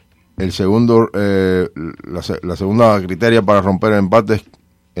El segundo, la segunda criteria para romper el empate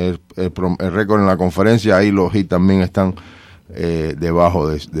es el récord en la conferencia. Ahí los Heat también están debajo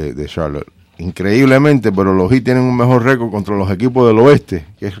de Charlotte. Increíblemente, pero los Heat tienen un mejor récord contra los equipos del oeste,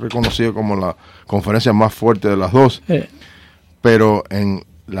 que es reconocido como la conferencia más fuerte de las dos. Pero en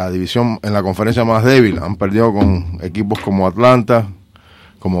la división, en la conferencia más débil, han perdido con equipos como Atlanta,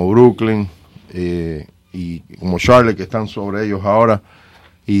 como Brooklyn y como Charlotte, que están sobre ellos ahora.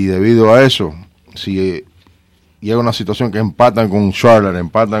 Y debido a eso, si llega una situación que empatan con Charlotte,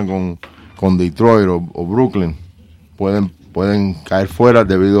 empatan con Detroit o Brooklyn, pueden caer fuera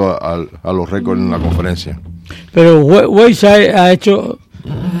debido a los récords en la conferencia. Pero Whiteside ha hecho,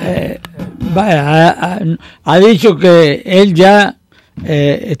 ha dicho que él ya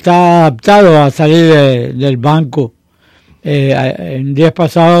está adaptado a salir del banco. En días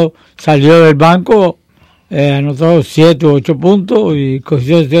pasados salió del banco, anotó 7 u 8 puntos y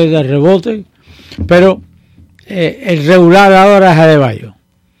cogió 7 de rebote, pero el regular ahora es Adebayo.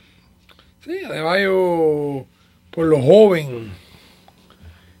 Sí, Adebayo por lo joven.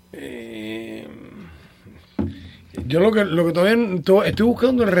 Yo lo que todavía estoy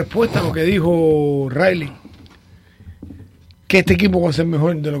buscando la respuesta a lo que dijo Riley, que este equipo va a ser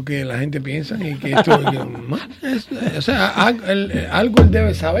mejor de lo que la gente piensa y que esto o sea, algo él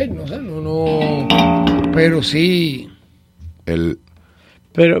debe saber, no, pero sí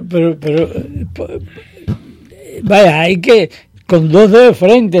pero vaya, hay que con dos dedos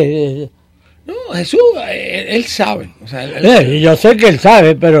frente. No, Jesús, él sabe. O sea, yo sé que él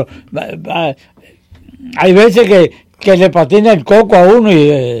sabe, pero hay veces que le patina el coco a uno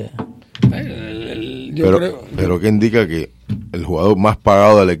y... pero que indica que el jugador más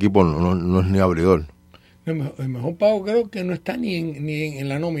pagado del equipo no es ni abridor. El mejor pago creo que no está ni en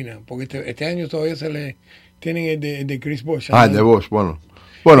la nómina, porque este año todavía se le tienen el de Chris Bosh. El de Bosh, bueno,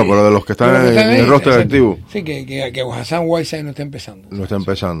 pero de los que están en el roster activo. Sí, que Hassan Whiteside no está empezando. No está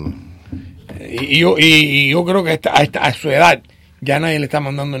empezando. Y yo creo que a su edad ya nadie le está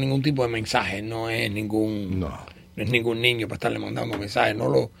mandando ningún tipo de mensaje, no es ningún niño para estarle mandando mensajes,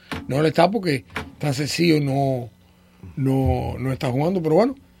 no le está, porque tan sencillo no está jugando, pero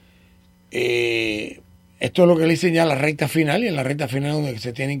bueno, esto es lo que le dicen ya la recta final, y en la recta final donde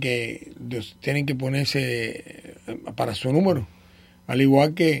se tienen que ponerse para su número, al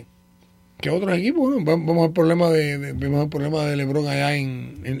igual que otros equipos. Bueno, vemos el problema de LeBron allá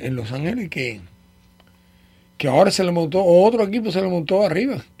en Los Ángeles, que ahora se le montó, o otro equipo se le montó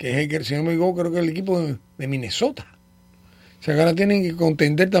arriba, que es el que, si no me equivoco, creo que es el equipo de Minnesota. O sea, que ahora tienen que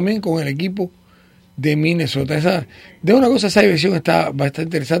contender también con el equipo de Minnesota. Esa división va a estar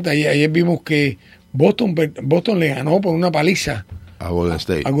interesante. Ayer vimos que Boston le ganó por una paliza a Golden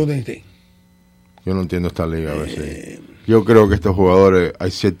State. Yo no entiendo esta liga a veces. Yo creo que estos jugadores,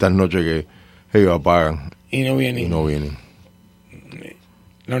 hay ciertas noches que ellos apagan y no vienen.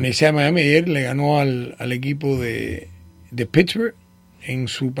 La Universidad de Miami ayer le ganó al equipo de Pittsburgh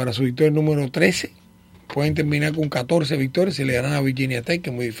para su victoria número 13. Pueden terminar con 14 victorias si le ganan a Virginia Tech, que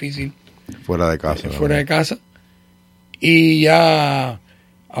es muy difícil. Fuera de casa. Y ya,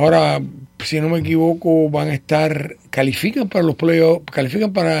 ahora, si no me equivoco, califican para los playoffs,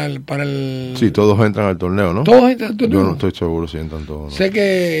 califican para el... Sí, todos entran al torneo, ¿no? Todos entran al torneo. Yo no estoy seguro si entran todos, ¿no?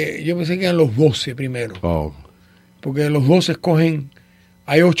 Yo pensé que eran los 12 primero. Porque los 12 escogen,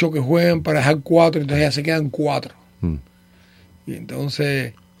 hay 8 que juegan para dejar 4, entonces ya se quedan 4. Y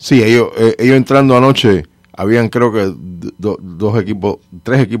entonces... Sí, ellos entrando anoche, habían creo que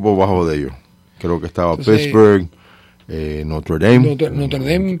 3 equipos bajo de ellos. Creo que estaba Pittsburgh, Notre Dame,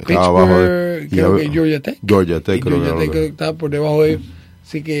 Pittsburgh, creo que Georgia Tech creo que estaba por debajo de ellos.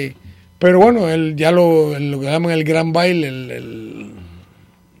 Así que, pero bueno, ya lo que llaman el gran baile,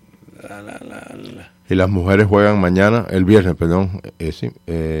 y las mujeres juegan el viernes,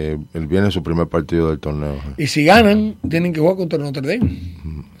 el viernes su primer partido del torneo. Y si ganan, tienen que jugar contra Notre Dame.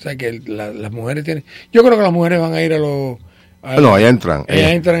 O sea que las mujeres tienen... Yo creo que las mujeres van a ir allá entran.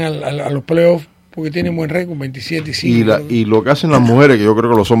 Ellas entran a los playoffs porque tienen buen récord, 27-5. Y lo que hacen las mujeres, que yo creo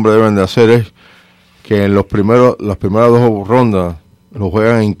que los hombres deben de hacer, es que en las primeras 2 rondas lo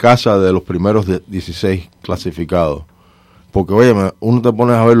juegan en casa de los primeros 16 clasificados. Porque, oye, uno te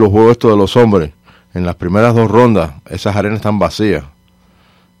pones a ver los juegos estos de los hombres, en las primeras 2 rondas, esas arenas están vacías.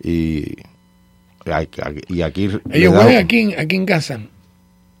 Y aquí... Ellos juegan aquí en casa.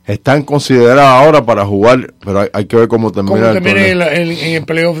 Están considerados ahora para jugar, pero hay que ver cómo termina en el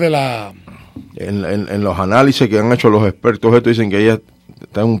playoff de la... En los análisis que han hecho los expertos, dicen que ella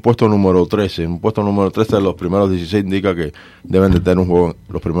está en un puesto número 13. En un puesto número 13 de los primeros 16 indica que deben de tener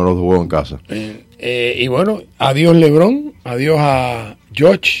los primeros 2 juegos en casa. Y bueno, adiós LeBron, adiós a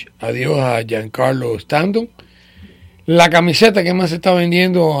George, adiós a Giancarlo Stanton. La camiseta que más se está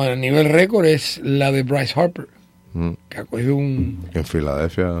vendiendo a nivel récord es la de Bryce Harper, que ha cogido En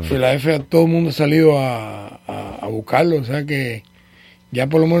Filadelfia. En Filadelfia todo el mundo ha salido a buscarlo, o sea que ya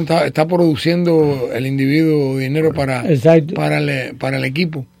por lo menos está produciendo el individuo dinero para el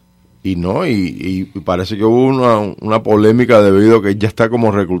equipo. Y parece que hubo una polémica debido a que ya está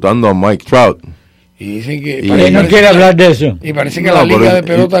como reclutando a Mike Trout. Y dicen que no quiere hablar de eso. Y parece que la liga de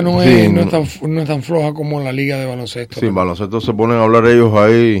pelota no es tan floja como la liga de baloncesto. Sí, en baloncesto se ponen a hablar ellos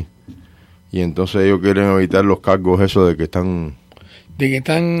ahí y entonces ellos quieren evitar los cargos esos de que están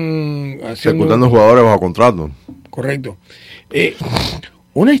reclutando jugadores bajo contrato. Correcto.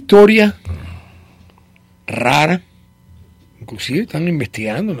 Una historia rara, inclusive están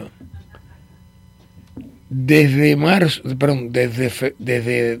investigándola. Desde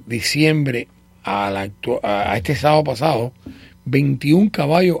diciembre a este sábado pasado, 21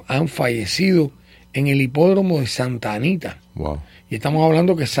 caballos han fallecido en el hipódromo de Santa Anita. Wow. Y estamos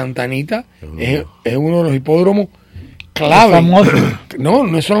hablando que Santa Anita es uno de los hipódromos clave.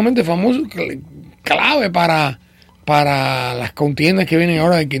 No es solamente famoso, clave para las contiendas que vienen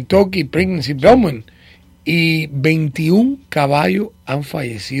ahora de Kentucky, Preakness y Belmont. Y 21 caballos han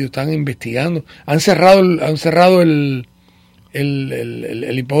fallecido, están investigando. Han cerrado el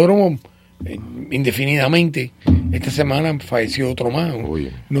hipódromo indefinidamente. Esta semana falleció otro más.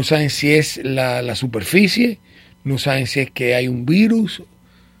 Oye. No saben si es la superficie, no saben si es que hay un virus,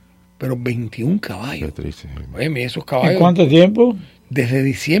 pero 21 caballos. Qué triste. Oye, mira esos caballos. ¿En cuánto tiempo? Desde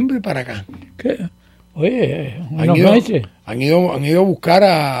diciembre para acá. ¿Qué? Oye, unos meses. Han ido a buscar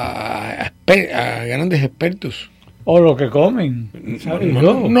a grandes expertos. O lo que comen.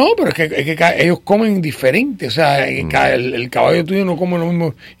 No, pero es que ellos comen diferente. O sea, el caballo tuyo no come lo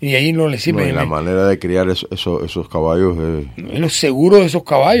mismo y ahí no le sirve. Y la manera de criar esos caballos es los seguros de esos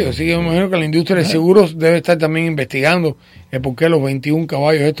caballos. Así que me imagino que la industria de seguros debe estar también investigando el por qué los 21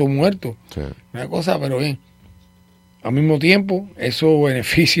 caballos estos muertos. Sí. Una cosa, pero bien. Al mismo tiempo, eso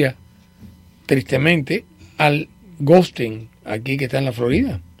beneficia tristemente al ghosting aquí que está en la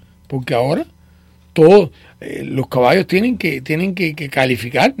Florida. Porque ahora todos los caballos tienen que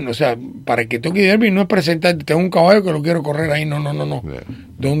calificar, o sea, para que toque derby no es presentarte, tengo un caballo que lo quiero correr ahí, no. Yeah.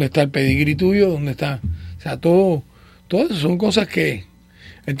 ¿Dónde está el pedigrí tuyo? ¿Dónde está? O sea, todo eso son cosas que...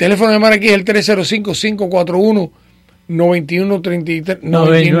 El teléfono de llamar aquí es el 305-541-9133,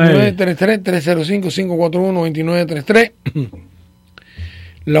 9933, 305-541-9933.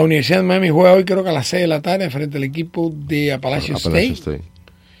 La Universidad de Miami juega hoy creo que a las 6 de la tarde frente al equipo de Appalachian State.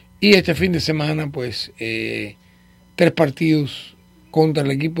 Y este fin de semana, pues, 3 partidos contra el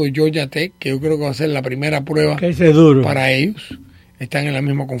equipo de Georgia Tech, que yo creo que va a ser la primera prueba para ellos. Están en la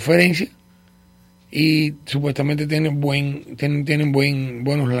misma conferencia y supuestamente tienen buenos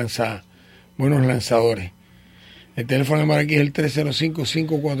lanzadores. El teléfono de aquí es el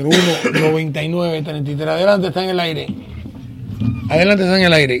 305-541-9933. Adelante, está en el aire.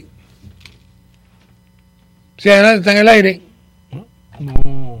 Sí, adelante, está en el aire.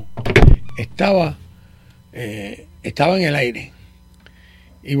 No, estaba en el aire.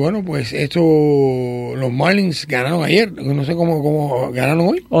 Y bueno, pues los Marlins ganaron ayer. No sé cómo ganaron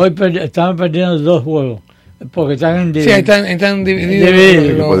hoy. Hoy estaban perdiendo 2 juegos. Porque están divididos. Sí, están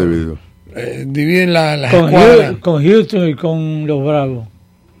divididos. Dividen las escuadras. Con Houston y con los Bravos.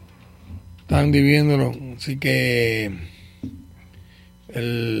 Están dividiéndolo. Así que...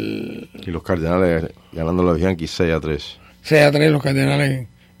 Y los Cardenales ganando los Yankees 6-3. 6-3 los Cardenales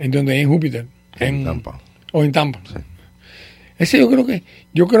en donde hay en Júpiter. En Tampa. O en Tampa. Sí. Ese yo creo que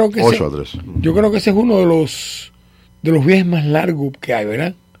 8-3. Yo creo que ese es uno de los viajes más largos que hay,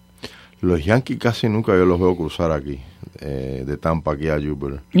 ¿verdad? Los Yankees casi nunca yo los veo cruzar aquí, de Tampa aquí a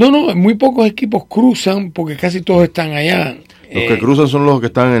Júpiter. No, muy pocos equipos cruzan porque casi todos están allá. Los que cruzan son los que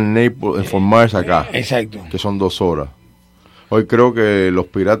están en Naples, en Fort Myers acá. Exacto. Que son 2 horas. Hoy creo que los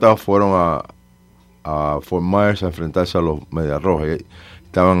Piratas fueron a Fort Myers a enfrentarse a los Medias Rojas.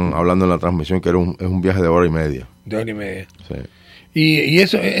 Estaban hablando en la transmisión que es un viaje de 1 hora y media. De 1 hora y media. Sí. Y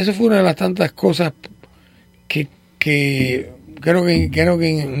eso fue una de las tantas cosas que creo que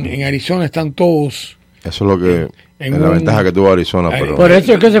en Arizona están todos. Eso es lo que es la ventaja que tuvo Arizona. Pero por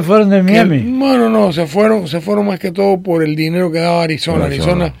eso es que se fueron de Miami. No, se fueron más que todo por el dinero que daba Arizona.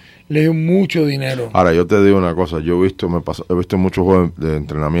 Arizona le dio mucho dinero. Ahora, yo te digo una cosa, he visto muchos juegos de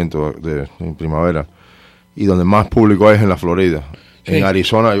entrenamiento en primavera y donde más público hay es en la Florida. Sí. En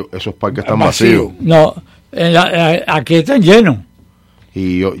Arizona esos parques están vacíos. No, aquí están llenos.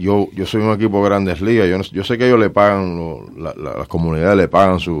 Y yo soy un equipo de Grandes Ligas, yo sé que ellos le pagan, las comunidades le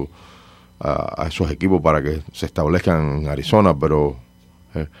pagan a esos equipos para que se establezcan en Arizona, pero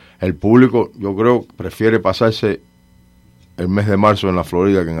El público, yo creo, prefiere pasarse el mes de marzo en la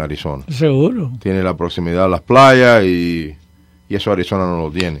Florida que en Arizona. Seguro. Tiene la proximidad a las playas y eso Arizona no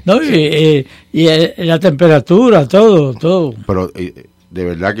lo tiene. No, y la temperatura, todo. Pero de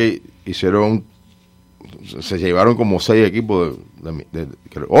verdad que se llevaron como 6 equipos,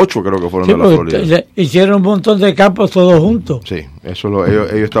 8 creo que fueron de la Florida. Hicieron un montón de campos todos juntos. Sí, eso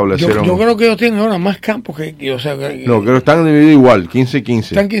ellos establecieron. Yo creo que ellos tienen ahora más campos que o sea, no, creo que están divididos igual, 15 y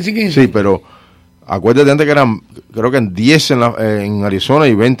 15. Están 15 y 15. Sí, pero acuérdate antes que eran, creo que en 10 en Arizona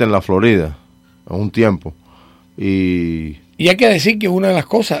y 20 en la Florida, a un tiempo. Y hay que decir que una de las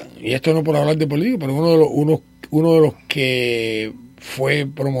cosas, y esto no por hablar de política, pero uno de los que fue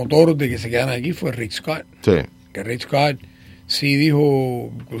promotor de que se quedaran aquí fue Rick Scott. Sí. Que Rick Scott sí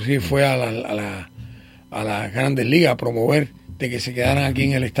dijo, inclusive fue a las grandes ligas a promover de que se quedaran aquí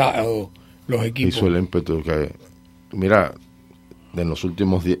en el estado los equipos. Hizo el ímpetu que, mira, en los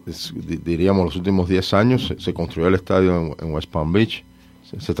últimos 10 años se construyó el estadio en West Palm Beach.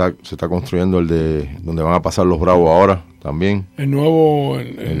 Se está construyendo el de donde van a pasar los Bravos ahora también. El nuevo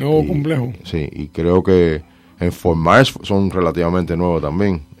complejo. Sí, y creo que en Fort Myers son relativamente nuevos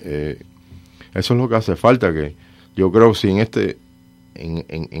también. Eso es lo que hace falta, que yo creo que si en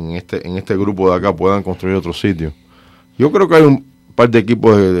este grupo de acá puedan construir otro sitio. Yo creo que hay un par de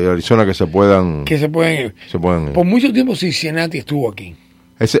equipos de Arizona que se pueden ir. Por mucho tiempo Cincinnati estuvo aquí.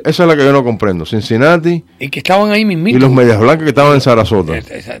 Esa es la que yo no comprendo. Cincinnati. Y que estaban ahí mismito. Y los Medias Blancas que estaban en Sarasota.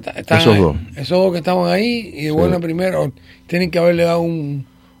 Esos dos. Esos dos que estaban ahí y de buena primera tienen que haberle dado un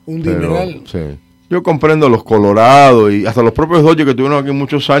dineral. Sí. Yo comprendo los Colorados y hasta los propios Dodgers que tuvieron aquí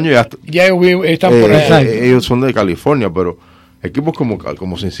muchos años. Y hasta, ya están por ahí. Ellos son de California, pero equipos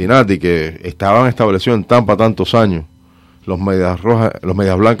como Cincinnati que estaban establecidos en Tampa tantos años. Los Medias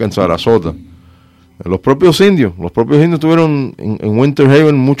Blancas en Sarasota. Los propios indios estuvieron en Winter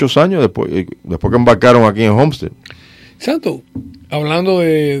Haven muchos años después que embarcaron aquí en Homestead. Santo, hablando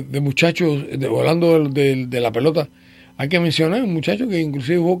de muchachos, hablando de la pelota, hay que mencionar un muchacho que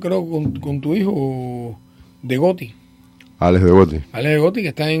inclusive jugó, creo, con tu hijo de Gotti. Alex de Gotti, que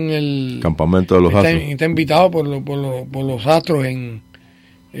está en el campamento de los Astros. Está invitado por los Astros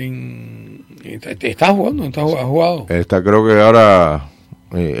está jugando, ha jugado. Creo que ahora...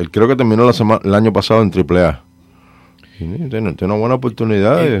 él creo que terminó el año pasado en AAA. Tiene una buena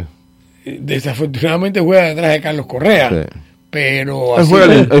oportunidad. Desafortunadamente juega detrás de Carlos Correa. Sí. Pero él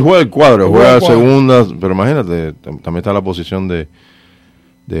juega el cuadro, juega segunda, pero imagínate, también está la posición de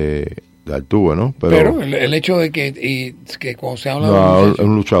Altuve, ¿no? Pero el hecho de que cuando se habla de es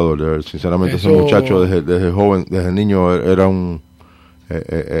un luchador, sinceramente ese muchacho desde joven, desde niño era un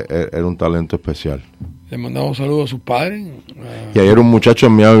talento especial. Le mandamos saludos a sus padres. Y ayer un muchacho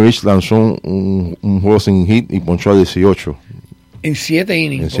en Miami Beach lanzó un juego sin hit y ponchó a 18. En 7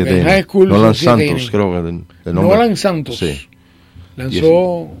 innings. En high school Nolan Santos, creo que Nolan Santos. Sí.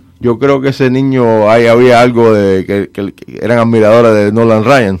 Lanzó... Yo creo que ese niño, ahí había algo de que eran admiradores de Nolan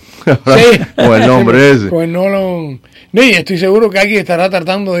Ryan. Sí. Con el nombre ese. Con Nolan... No, y estoy seguro que alguien estará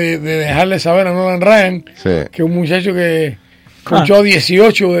tratando de dejarle saber a Nolan Ryan que un muchacho que... Ponchó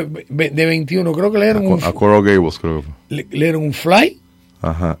 18 de 21. Creo que le dieron a Coral Gables, creo. Le dieron un fly,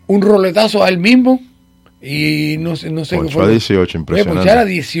 ajá, un roletazo a él mismo y no sé qué fue. A 18, impresionante. Ponchar a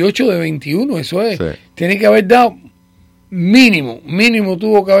 18 de 21, eso es. Sí. Tiene que haber dado mínimo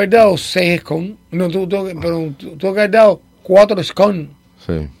tuvo que haber dado 6 scon. No, tuvo que haber dado 4 scon.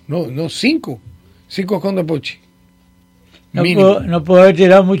 Sí. No, 5. 5 scon de poche. No puede haber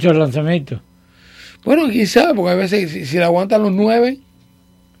tirado muchos lanzamientos. Bueno, quién sabe, porque a veces si le aguantan los 9,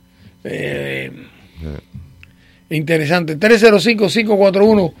 interesante.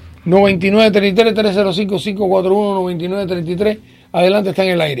 305-541-9933, 305-541-9933. Adelante, está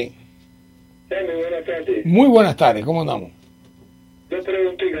en el aire. Muy buenas tardes. Muy buenas tardes, ¿cómo andamos? Dos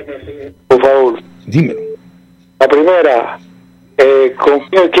preguntitas, por favor. Dímelo. La primera, ¿con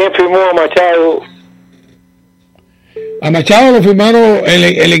quién firmó a Machado? A Machado lo firmaron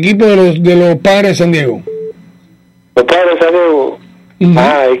el equipo de los Padres de San Diego. Los Padres de San Diego. Uh-huh. ¿Quién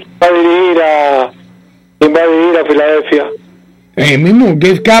va a dirigir a Filadelfia? El mismo,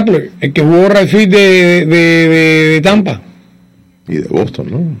 Gabe Kapler, el que jugó right field de Tampa. Y de Boston,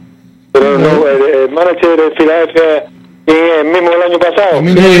 ¿no? Pero no, el manager de Filadelfia es el mismo del año pasado.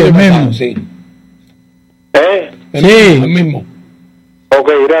 El mismo, sí. El mismo. Ok,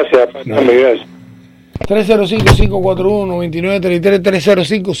 gracias. Gracias. 305-541-9933,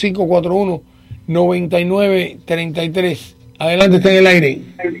 305-541-9933. Adelante, está en el aire.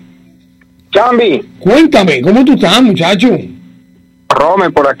 Chamby. Cuéntame, ¿cómo tú estás, muchacho? Rome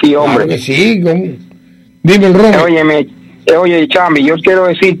por aquí, hombre. Claro que sí, Dime el Rome. Óyeme, Oye, Chamby, yo quiero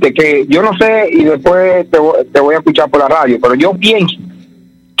decirte que yo no sé, y después te voy a escuchar por la radio, pero yo pienso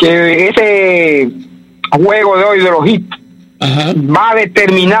que ese juego de hoy de los hits va a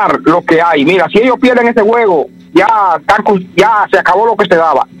determinar lo que hay. Mira, si ellos pierden este juego, ya se acabó lo que se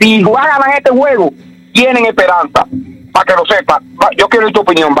daba. Si ganan este juego, tienen esperanza, para que lo sepa. Yo quiero tu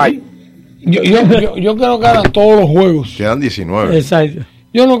opinión, bye. Yo creo que ganan todos los juegos. Quedan 19. Exacto.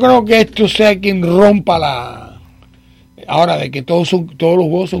 Yo no creo que esto sea quien rompa la... Ahora, de que todos los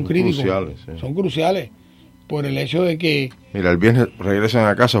juegos son críticos. Cruciales, sí. Son cruciales. Por el hecho de que... Mira, el viernes regresan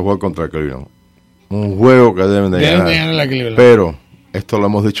a casa a jugar contra Cleveland. Un juego que deben de ganar. La Cleveland. Pero, esto lo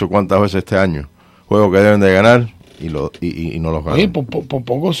hemos dicho cuántas veces este año. Juego que deben de ganar y no los ganan. Oye, por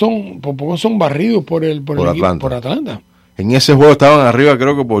poco son barridos por Atlanta. En ese juego estaban arriba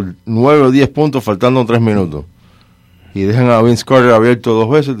creo que por 9 o 10 puntos faltando 3 minutos. Y dejan a Vince Carter abierto 2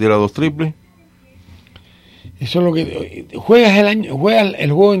 veces, tira 2 triples. Eso es lo que... Juegas el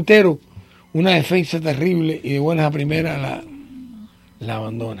juego entero, una defensa terrible, y de buenas a primera la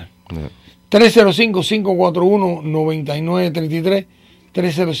abandona. 305-541-9933,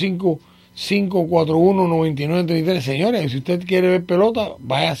 305-541-9933. Señores, si usted quiere ver pelota,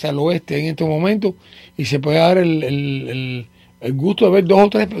 váyase al oeste en este momento y se puede dar el gusto de ver dos o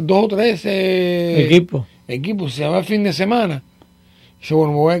tres equipos. Se va el fin de semana. Dice,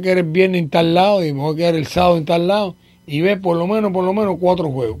 bueno, me voy a quedar el viernes en tal lado y me voy a quedar el sábado en tal lado y ve por lo menos 4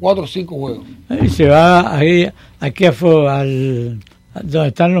 o 5 juegos. Y se va aquí donde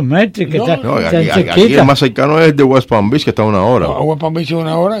están los Mets, que aquí el más cercano es el de West Palm Beach, que está a 1 hora. West Palm Beach es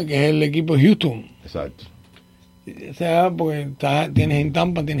 1 hora, que es el equipo de Houston. Exacto. O sea, porque tienes en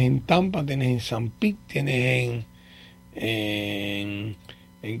Tampa, tienes en San Pete, tienes en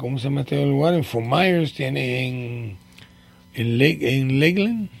 ¿cómo se llama este lugar? En Fort Myers, tienes en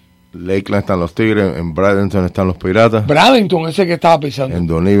Lakeland. Lakeland están los Tigres, en Bradenton están los Piratas. Bradenton, ese que estaba pensando. En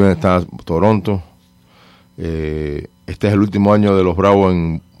Donovan está Toronto. Este es el último año de los Bravos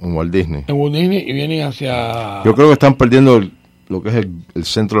en Walt Disney. En Walt Disney y vienen hacia... Yo creo que están perdiendo lo que es el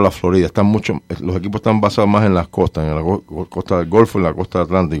centro de la Florida. Los equipos están basados más en las costas, en la costa del Golfo y en la costa del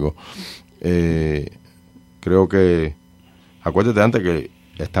Atlántico. Creo que... Acuérdate antes que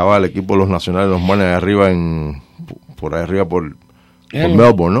estaba el equipo de los Nacionales, los Marlins, por ahí arriba por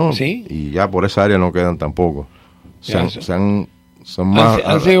Melbourne, ¿no? Sí. Y ya por esa área no quedan tampoco. Se han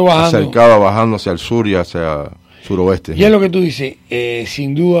acercado bajando hacia el sur y hacia suroeste. Y es lo que tú dices,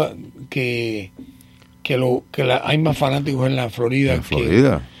 sin duda que hay más fanáticos en la Florida.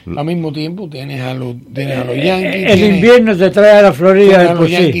 Al mismo tiempo tienes a los Yankees. El invierno te trae a la Florida. Tienes a los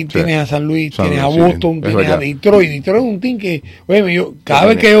Yankees, tienes a San Luis, tienes a Boston, tienes a Detroit. Detroit es un team que, oye, yo cada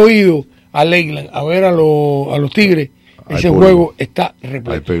vez que he oído a Lakeland a ver a los Tigres, ese juego está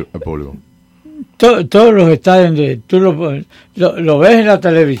repleto. El público. Todos los estadios, tú lo ves en la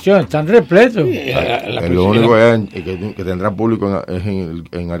televisión, están repletos. Lo único que tendrá público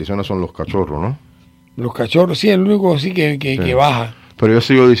en Arizona son los Cachorros, ¿no? Los Cachorros, sí, el único así que baja. Pero yo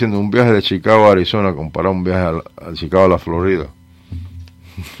sigo diciendo, un viaje de Chicago a Arizona comparado a un viaje a Chicago a la Florida.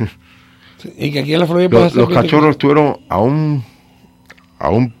 Y que aquí en la Florida los Cachorros estuvieron a un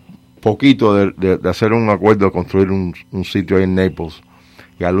poquito de hacer un acuerdo de construir un sitio ahí en Naples.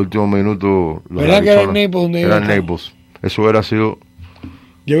 Y al último minuto... ¿Verdad que era en Naples? Era en Naples. Eso hubiera sido...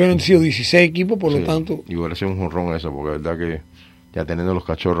 Ya hubieran sido 16 equipos, por lo tanto... Y hubiera sido un jonrón eso, porque es verdad que ya teniendo los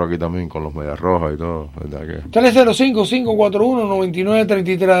Cachorros aquí también con los Medias Rojas y todo, verdad que...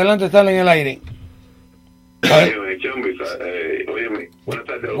 305-541-9933, adelante, está en el aire.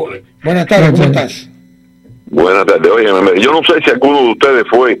 Buenas tardes, ¿cómo estás? Buenas tardes, oye, yo no sé si alguno de ustedes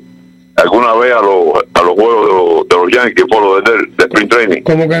fue alguna vez a los juegos de los Yankees por lo de Spring Training.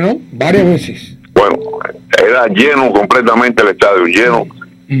 ¿Cómo que no? Varias veces. Bueno, era lleno completamente el estadio, lleno.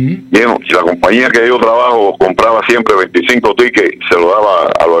 Lleno. Si la compañía que yo trabajo compraba siempre 25 tickets, se lo daba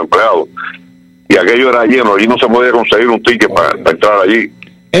a los empleados. Y aquello era lleno, allí no se podía conseguir un ticket para entrar allí.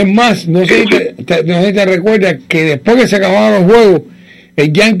 Es más, no sé si te recuerdas que después que se acababan los juegos,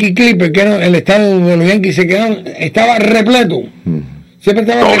 el Yankee Clipper, que era el estadio donde los Yankees se quedaron, estaba repleto. Siempre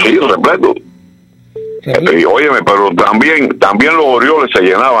estaba repleto. Y óyeme, pero también los Orioles se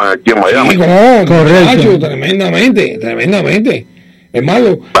llenaban aquí en Miami. Sí, correcto. Tremendamente. Es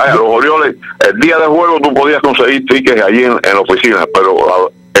malo. Vaya, los Orioles, el día de juego tú podías conseguir tickets allí en la oficina, pero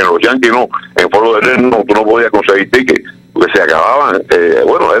en los Yankees no, en Foro de Red no, tú no podías conseguir tickets, porque se acababan,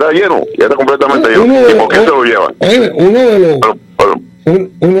 bueno, era lleno, era completamente lleno. ¿Y por qué se lo llevan? Uno de los...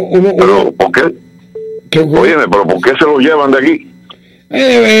 Pero ¿por qué? Óyeme, pero ¿por qué se lo llevan de aquí?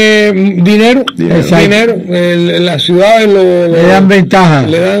 Dinero. Las ciudades le dan ventaja,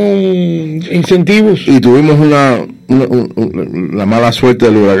 le dan incentivos. Y tuvimos la mala suerte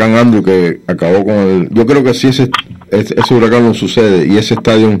del huracán Andrew que acabó con el... Yo creo que si ese huracán no sucede y ese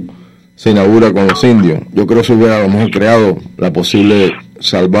estadio se inaugura con los indios, yo creo que se hubiera a lo mejor creado la posible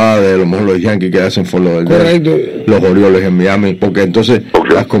salvada de a lo mejor los Yankees que hacen por los Orioles en Miami, porque entonces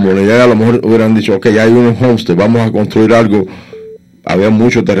las comunidades a lo mejor hubieran dicho, ok, ya hay unos homesteads, vamos a construir algo. Había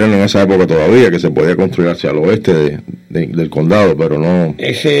mucho terreno en esa época todavía que se podía construir hacia el oeste del condado, pero no.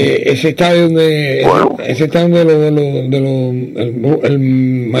 Ese estadio de el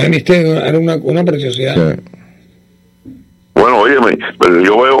Miami Stadium era una preciosidad. Sí. Bueno, óyeme, pero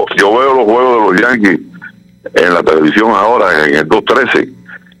yo veo los juegos de los Yankees en la televisión ahora, en el 213,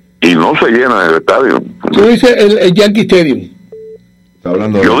 y no se llena el estadio. Tú dices el Yankee Stadium. Está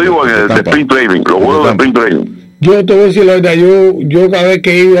hablando yo digo en el de Spring Training, los juegos de Spring Training. Yo te voy a decir la verdad, yo cada vez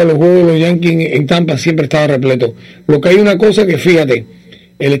que he ido a los juegos de los Yankees en Tampa siempre estaba repleto. Lo que hay una cosa que, fíjate,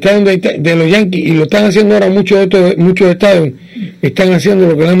 el estadio de los Yankees, y lo están haciendo ahora muchos estadios, están haciendo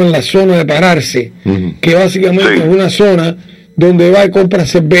lo que llaman la zona de pararse, que básicamente es una zona donde va y compra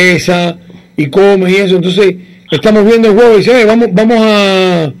cerveza y come y eso. Entonces estamos viendo el juego y dice, vamos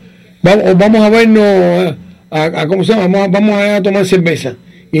a vernos ¿cómo se llama? Vamos a tomar cerveza.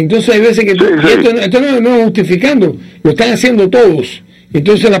 Y entonces hay veces que esto no es justificando, lo están haciendo todos.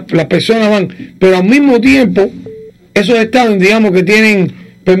 Entonces las personas van, pero al mismo tiempo esos estados, digamos, que tienen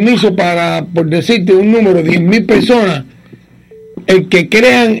permiso para, por decirte un número, 10,000 personas, el que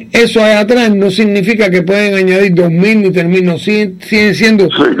crean eso allá atrás no significa que pueden añadir 2,000 ni 3,000, no, siguen siendo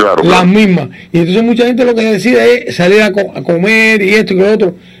las mismas. Y entonces mucha gente lo que decide es salir a comer y esto y lo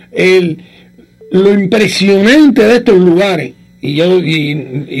otro. Lo impresionante de estos lugares, y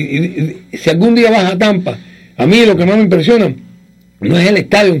si algún día vas a Tampa, a mí lo que más me impresiona no es el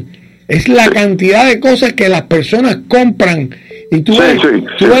estadio, es la cantidad de cosas que las personas compran. Y tú ves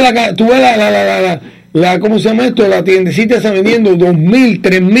la ¿cómo se llama esto? La tiendecita está vendiendo 2,000,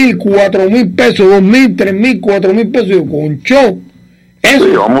 3,000, 4,000 pesos, 2,000, 3,000, 4,000 pesos, y con show. Eso,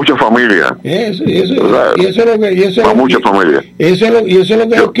 sí, a muchas familias. Eso es lo que, muchas familias. Eso es lo que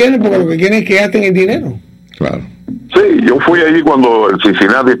ellos quieren, porque lo que quieren es que gasten el dinero. Claro. Sí, yo fui allí cuando el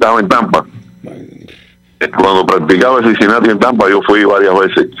Cincinnati estaba en Tampa. Cuando practicaba el Cincinnati en Tampa, yo fui varias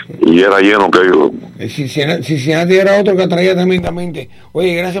veces y era lleno que yo. El Cincinnati era otro que atraía tremendamente.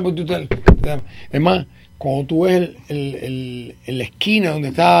 Oye, gracias por tu tal. Es más, cuando tú ves en la esquina donde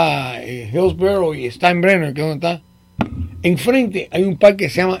está Hillsborough y Steinbrenner, que es donde está, enfrente hay un parque que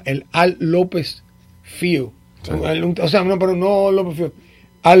se llama el Al López Field. Sí. O sea, no López Field,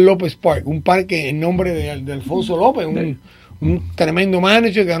 Al López Park, un parque en nombre de Alfonso López, un tremendo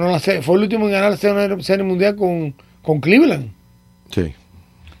manager que ganó la serie, fue el último en ganar la serie mundial con Cleveland. Sí.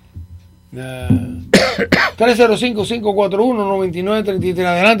 305-541-9933.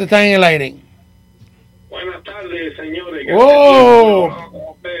 Adelante, está en el aire. Buenas tardes, señores. ¡Oh!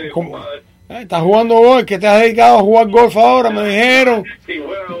 ¿Estás jugando golf? ¿Que te has dedicado a jugar golf ahora? Me dijeron. Sí,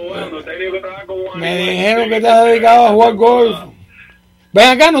 jugando. Me dijeron que te has dedicado a jugar golf. Ven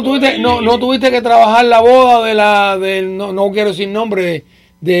acá, no tuviste que trabajar la boda no quiero decir nombre,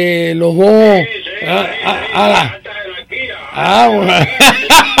 de los dos. Bueno.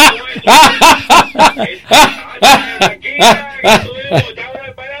 Estaba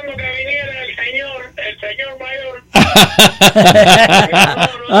esperando que viniera el señor mayor.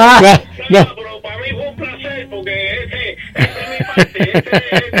 Pero para mí fue un placer, porque ese es mi parte,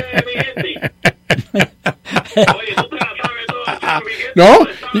 ese es mi gente. Oye, tú te la sabes todo, Chamby. No,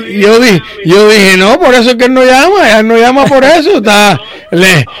 yo dije, no, por eso es que él no llama por eso, está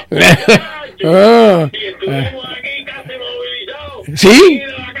Estuvimos aquí casi movilizados. Sí,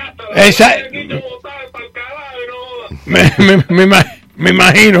 me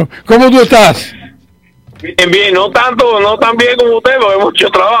imagino. ¿Cómo tú estás? Bien, no tan bien como usted, porque hay mucho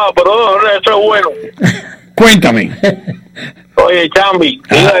trabajo, pero eso es bueno. Cuéntame. Oye, Chamby,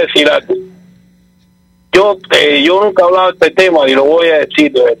 te iba a decir algo. Yo nunca he hablado de este tema y lo voy a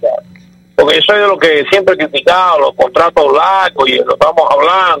decir de verdad, porque yo soy de los que siempre he criticado los contratos largos y lo estamos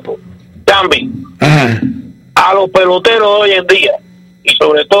hablando. Chamby, a los peloteros de hoy en día, y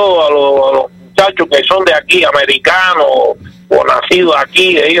sobre todo a los muchachos que son de aquí, americanos o nacidos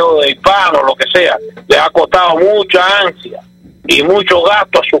aquí, de hijos de hispanos, lo que sea, les ha costado mucha ansia y mucho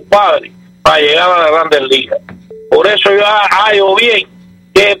gasto a sus padres para llegar a las grandes ligas. Por eso yo hallo bien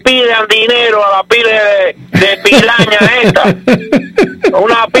que pidan dinero a la pila de piraña esta,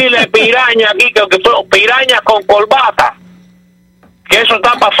 una pila de piraña aquí, que son pirañas con corbata, que eso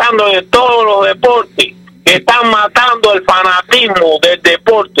está pasando en todos los deportes, que están matando el fanatismo del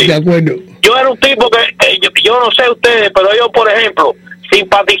deporte. De acuerdo. Yo era un tipo que yo no sé ustedes, pero yo, por ejemplo,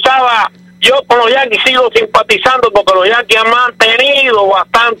 simpatizaba yo con los Yankees sigo simpatizando porque los Yankees han mantenido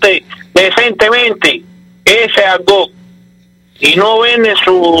bastante decentemente ese algo y no venden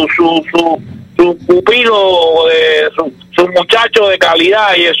su pupilo, su muchacho de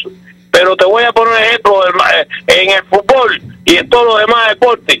calidad y eso. Pero te voy a poner un ejemplo en el fútbol y en todos los demás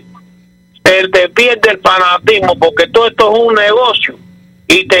deportes. Te pierde el fanatismo porque todo esto es un negocio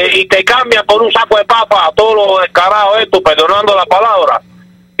y te cambian por un saco de papas a todos los descarados estos, perdonando la palabra,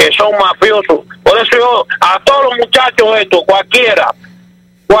 que son mafiosos. Por eso yo a todos los muchachos estos, cualquiera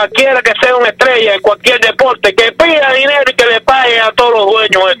que sea una estrella en cualquier deporte, que pida dinero y que le pague a todos los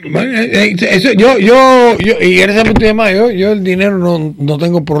dueños estos. Eso, yo y en ese punto de más, yo el dinero no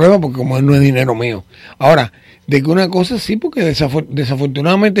tengo problema porque como no es dinero mío. Ahora, de que una cosa sí, porque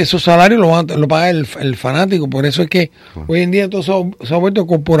desafortunadamente esos salarios lo paga el fanático, por eso es que hoy en día todo se ha vuelto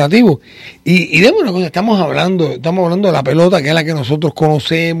corporativo. Y dime una cosa, estamos hablando de la pelota, que es la que nosotros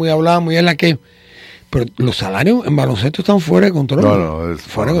conocemos y hablamos, y es la que... Pero los salarios en baloncesto están fuera de control. No,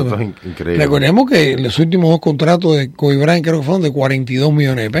 fuera de control. Es increíble. Recordemos que los últimos 2 contratos de Kobe Bryant creo que fueron de 42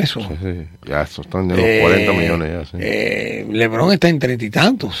 millones de pesos. Sí. Ya, estos están de los 40 millones ya, sí. LeBron está en 30 y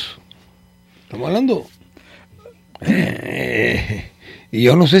tantos. Estamos hablando... y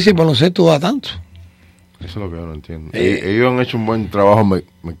yo no sé si el baloncesto da tanto. Eso es lo que yo no entiendo. Ellos han hecho un buen trabajo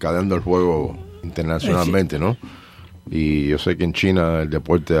mercadeando el juego internacionalmente, ¿no? Y yo sé que en China el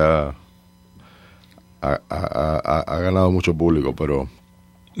deporte ha ganado mucho público, pero...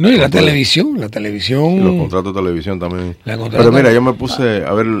 No, y la televisión... Los contratos de televisión también. Pero mira, yo me puse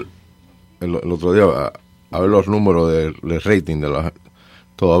a ver el otro día, a ver los números del rating de la...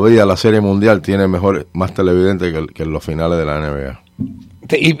 Todavía la Serie Mundial tiene más televidentes que los finales de la NBA.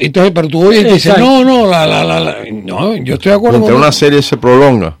 Y entonces, pero tú oyes y dices, no, no, yo estoy de acuerdo. Mientras una serie se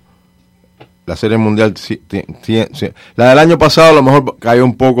prolonga, la Serie Mundial, sí, la del año pasado a lo mejor cayó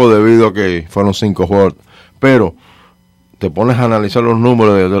un poco debido a que fueron 5 juegos, pero te pones a analizar los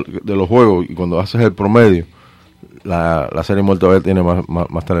números de los juegos y cuando haces el promedio, la Serie Mundial todavía tiene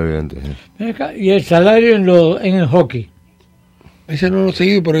más televidentes. ¿Sí? ¿Y el salario en el hockey? Ese no lo he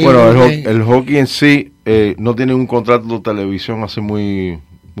seguido, pero bueno, el hockey en sí no tiene un contrato de televisión así muy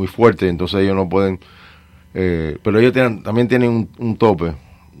fuerte, entonces ellos no pueden, pero ellos también tienen un tope,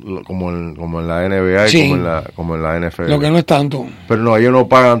 como en la NBA y sí, como en la NFL. Lo que no es tanto. Pero no, ellos no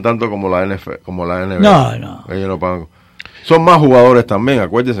pagan tanto como la NFL, como la NBA. No. Ellos no pagan. Son más jugadores también,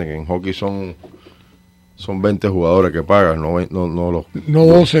 acuérdense que en hockey son 20 jugadores que pagan, no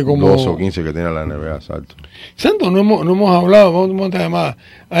 12 como 12 o 15 que tiene la NBA, exacto. Santos, no hemos hablado, vamos a montar llamada.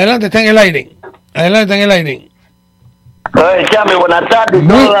 Adelante, está en el aire. Oye, Chamby, buenas tardes.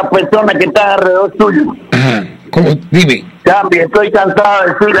 Todas las personas que están alrededor suyo. Ajá. ¿Cómo? Dime. Chamby, estoy cansado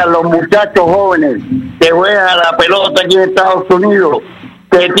de decir a los muchachos jóvenes que juegan a la pelota aquí en Estados Unidos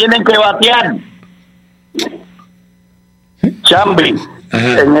que tienen que batear. Chamby,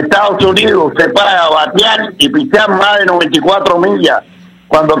 en Estados Unidos se paga batear y pichar más de 94 millas.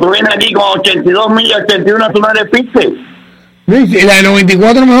 Cuando tú vienes aquí con 82 millas, 81, tú no eres pitcher. Y la de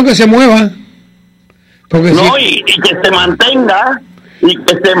 94 mejor que se mueva. Porque no, y que se mantenga.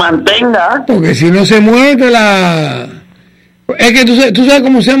 Porque si no se mueve, es que tú sabes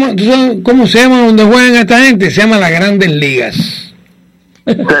cómo se llama donde juegan esta gente. Se llama las Grandes Ligas.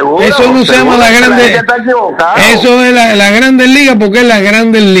 ¿Seguro? Eso no se llama las Grandes. Eso es la Grandes Ligas porque es las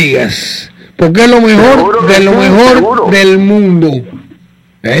Grandes Ligas. Porque es lo mejor de lo mejor del mundo.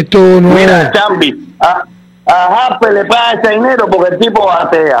 Esto no mira, es... Chamby, a Harper le paga ese dinero porque el tipo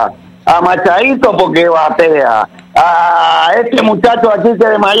batea. A Machadito porque batea. A este muchacho aquí que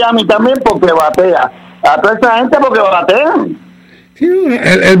de Miami también porque batea. A toda esa gente porque batean. Sí,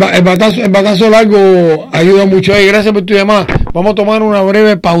 el batazo largo ayuda mucho ahí. Gracias por tu llamada. Vamos a tomar una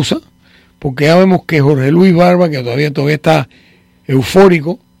breve pausa porque ya vemos que Jorge Luis Barba, que todavía está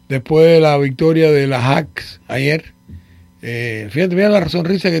eufórico después de la victoria de las Hawks ayer. Fíjate, mira la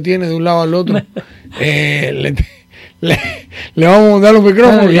sonrisa que tiene de un lado al otro. Le vamos a dar los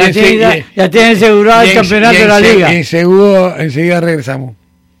micrófonos. Ya tiene asegurado el campeonato de la liga. Enseguida regresamos.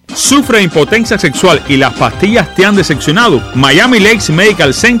 ¿Sufre impotencia sexual y las pastillas te han decepcionado? Miami Lakes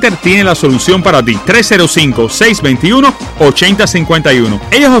Medical Center tiene la solución para ti. 305-621-8051.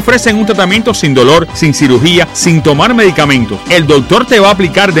 Ellos ofrecen un tratamiento sin dolor, sin cirugía, sin tomar medicamentos. El doctor te va a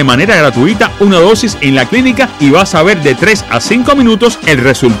aplicar de manera gratuita una dosis en la clínica y vas a ver de 3 a 5 minutos el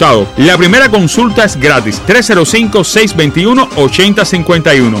resultado. La primera consulta es gratis.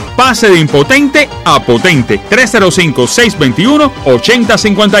 305-621-8051. Pase de impotente a potente.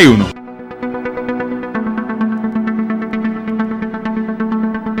 305-621-8051.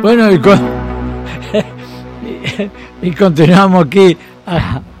 Bueno, y continuamos aquí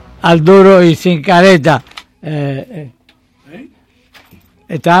al Duro y Sin Careta.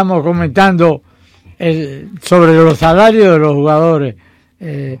 Estábamos comentando sobre los salarios de los jugadores.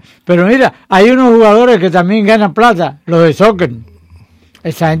 Pero mira, hay unos jugadores que también ganan plata, los de soccer.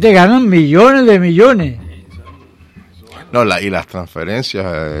 Esa gente gana millones de millones. No, y las transferencias,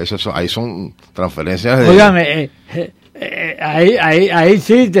 ahí son transferencias de... Óigame, ahí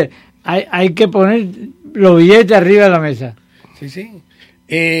sí, hay que poner los billetes arriba de la mesa. Sí.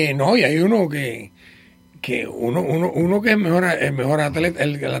 No, y hay uno que uno que es el mejor atleta,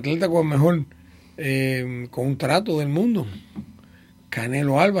 el atleta con mejor contrato del mundo,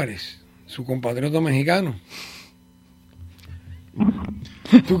 Canelo Álvarez, su compatriota mexicano.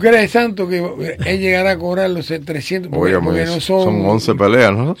 ¿Tú crees, Santo, que él llegará a cobrar los 300? Porque no son 11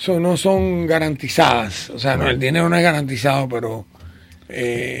 peleas, ¿no? No son garantizadas. O sea, no, el dinero no es garantizado, pero...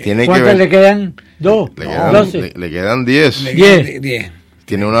 ¿Cuántas le quedan? ¿2? Le quedan 10. 10.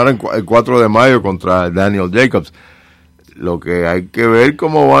 Tiene una hora el 4 de mayo contra Daniel Jacobs. Lo que hay que ver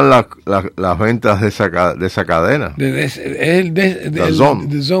cómo van las ventas de esa cadena. The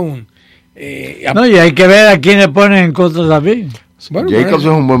Zone. No, y hay que ver a quién le ponen en contra también. Bueno, Jacobs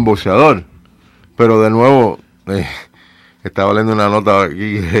es un buen boxeador, pero de nuevo estaba leyendo una nota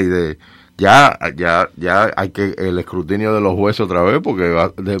aquí de ya hay que el escrutinio de los jueces otra vez ¿por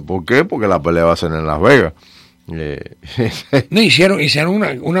qué? Porque la pelea va a ser en Las Vegas. No, hicieron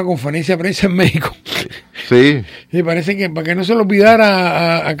una conferencia de prensa en México. Sí. Y parece que para que no se le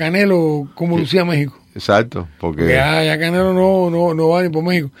olvidara a Canelo cómo lucía México. Exacto, porque ya Canelo no va ni por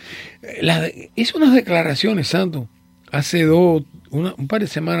México. Hizo unas declaraciones, Santo, hace un par de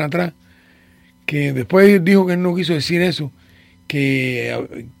semanas atrás, que después dijo que él no quiso decir eso,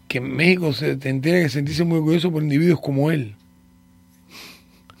 que México tiene que sentirse muy orgulloso por individuos como él.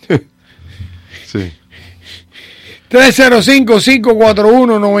 Sí.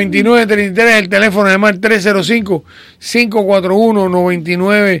 305-541-9933, el teléfono de Mar,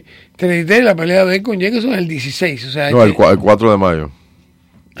 305-541-9933. La pelea de él con Jacobson es el 16. O sea, no, el 4 de mayo.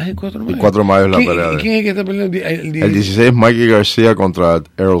 El 4 de mayo. El 4 de mayo es la pelea de él. ¿Quién es que está peleando? El 16 es Mikey García contra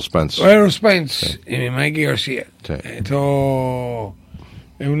Errol Spence. Errol Spence, sí. Y Mikey García. Sí. Esto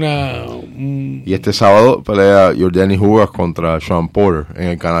es Y este sábado pelea Jordani Jugas contra Sean Porter en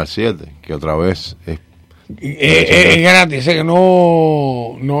el Canal 7, que otra vez es gratis, que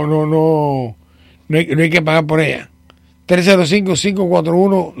no hay que pagar por ella.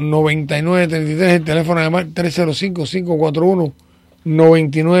 305-541-9933, el teléfono además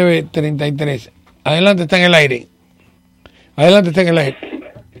 305-541-9933. Adelante, está en el aire.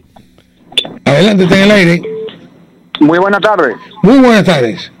 Muy buenas tardes. Muy buenas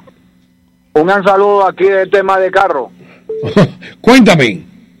tardes. Un gran saludo aquí del tema de carro. Cuéntame.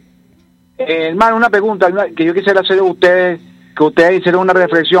 Hermano, una pregunta que yo quisiera hacer a ustedes, que ustedes hicieran una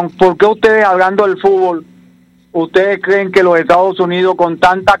reflexión. ¿Por qué ustedes, hablando del fútbol, ustedes creen que los Estados Unidos, con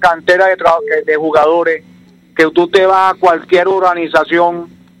tanta cantera de jugadores, que tú te vas a cualquier organización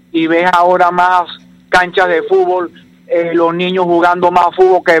y ves ahora más canchas de fútbol, los niños jugando más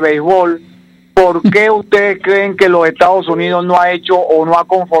fútbol que béisbol? ¿Por qué ustedes creen que los Estados Unidos no ha hecho o no ha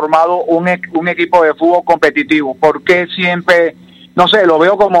conformado un equipo de fútbol competitivo? ¿Por qué siempre, no sé, lo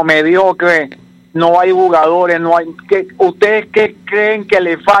veo como mediocre, no hay jugadores, ¿ustedes qué creen que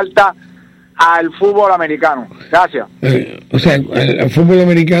le falta al fútbol americano? Gracias. O sea, al fútbol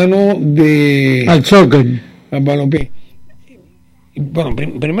americano al soccer, al balompié. Bueno,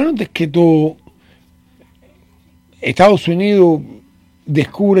 primero, antes que todo, Estados Unidos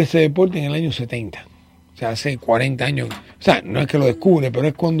descubre ese deporte en el año 70, o sea, hace 40 años. O sea, no es que lo descubre, pero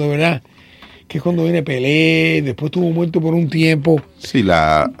es cuando, ¿verdad?, que es cuando viene Pelé, después estuvo muerto por un tiempo. Sí,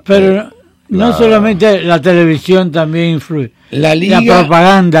 pero no solamente la televisión también influye. La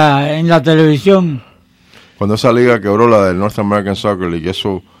propaganda en la televisión. Cuando esa liga quebró, la del North American Soccer League,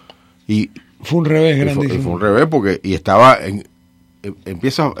 eso fue un revés grandísimo. Fue un revés porque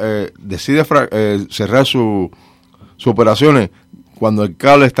decide cerrar sus operaciones cuando el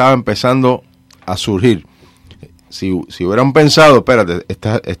cable estaba empezando a surgir. Si hubieran pensado, espérate,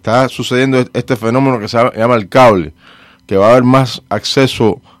 está sucediendo este fenómeno que se llama el cable, que va a haber más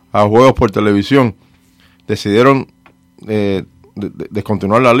acceso a juegos por televisión, decidieron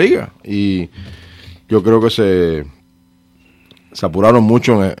descontinuar la liga. Y yo creo que se apuraron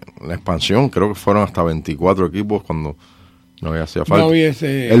mucho en la expansión. Creo que fueron hasta 24 equipos cuando no hacía falta.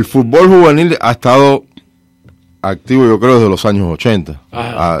 El fútbol juvenil ha estado activo, yo creo, desde los años 80.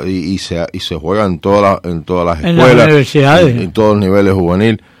 Y se juega en todas las escuelas, en las universidades, en todos los niveles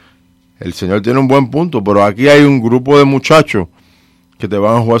juvenil. El señor tiene un buen punto, pero aquí hay un grupo de muchachos que te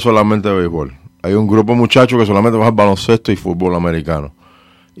van a jugar solamente béisbol. Hay un grupo de muchachos que solamente van a jugar baloncesto y fútbol americano.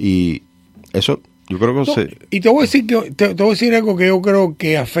 Y eso, yo creo que Y te voy a decir te voy a decir algo que yo creo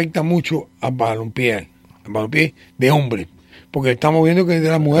que afecta mucho al balompié de hombres, porque estamos viendo que de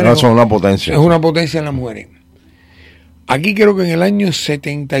las mujeres son una potencia. Es una potencia en las mujeres. Aquí creo que en el año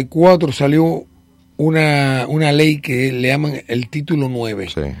 74 salió una ley que le llaman el título 9.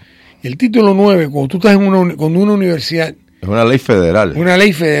 Sí. El título 9, cuando tú estás en una universidad, es una ley federal. Una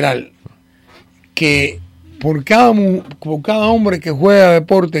ley federal que por cada hombre que juega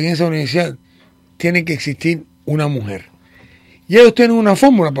deporte en esa universidad tiene que existir una mujer. Y ellos tienen una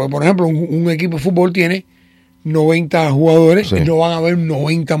fórmula, porque por ejemplo un equipo de fútbol tiene 90 jugadores, sí. Y no van a haber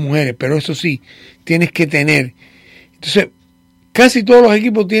 90 mujeres, pero eso sí, tienes que tener. Entonces, casi todos los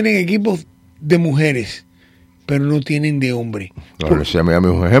equipos tienen equipos de mujeres, pero no tienen de hombres. La Universidad de Miami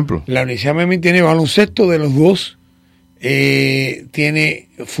es un ejemplo. La Universidad de Miami tiene baloncesto de los dos, tiene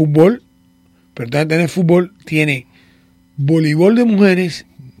fútbol, pero también tiene fútbol, tiene voleibol de mujeres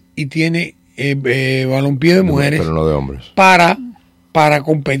y tiene balompié de mujeres, pero no de hombres, para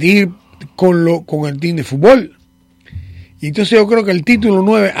competir con el team de fútbol. Y entonces yo creo que el título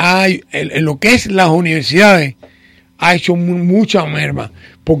 9 en lo que es las universidades ha hecho mucha merma,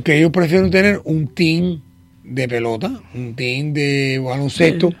 porque ellos prefieren tener un team de pelota, un team de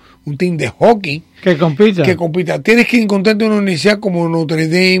baloncesto, un team de hockey que compita. Tienes que encontrarte una universidad como Notre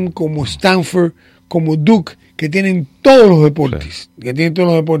Dame, como Stanford, como Duke, que tienen todos los deportes,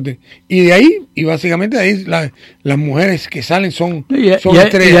 y de ahí, y básicamente de ahí las mujeres que salen son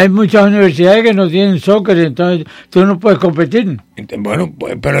estrellas. Y hay muchas universidades que no tienen soccer, entonces tú no puedes competir. Bueno,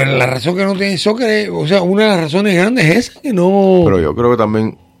 pero la razón que no tienen soccer es, o sea, una de las razones grandes es esa, que no... Pero yo creo que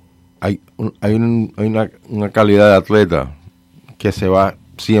también hay una calidad de atleta que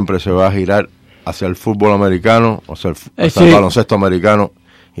siempre se va a girar hacia el fútbol americano, hacia el baloncesto americano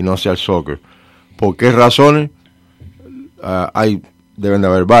y no hacia el soccer. ¿Por qué razones? Deben de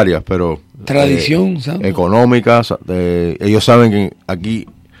haber varias, pero tradición, económicas. Ellos saben que aquí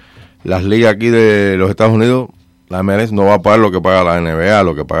las ligas aquí de los Estados Unidos, la MLS no va a pagar lo que paga la NBA,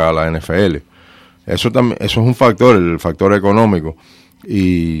 lo que paga la NFL. Eso es un factor, el factor económico,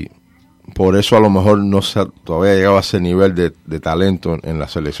 y por eso a lo mejor no se todavía ha llegado a ese nivel de talento en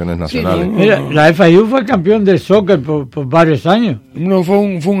las selecciones nacionales. Sí, mira, la FIU fue campeón del soccer por varios años. No, fue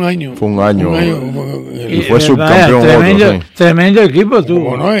un año. Fue un año. Y fue subcampeón. Tremendo equipo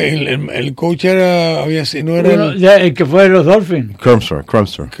tuvo. Bueno, el coach era el que fue de los Dolphins. Carl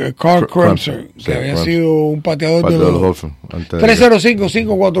Crumpster, que había sido un pateador de los Dolphins.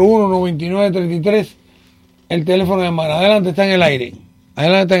 305-541-9933. El teléfono de Mar. Adelante, está en el aire.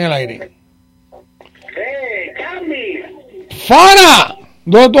 Chamby. ¡Fara!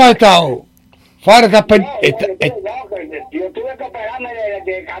 ¿Dónde tú has estado? Fara, estás yo tuve que operarme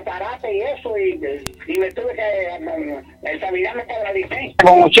de catarata y eso, y me tuve que examinarme por la licencia.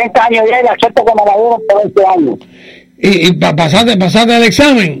 Con 80 años ya, y acepto que me la dieron por 20 años. ¿Y pasaste el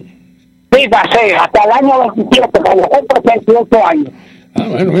examen? Sí, pasé, hasta el año 27, cuando cumplo 38 años.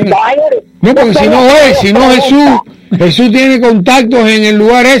 Bueno, mira. No, porque si no Jesús tiene contactos en el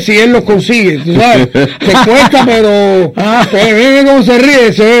lugar ese y él los consigue, tú sabes. Te cuesta, pero ve cómo se ríe,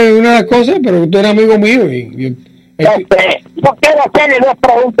 eso es una de las cosas, pero tú eres amigo mío. Yo quiero hacerle dos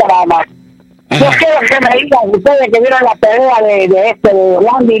preguntas nada más. Yo quiero que me digan ustedes que vieron la pelea de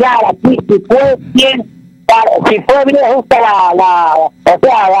Randy Lara aquí, si fue bien justa la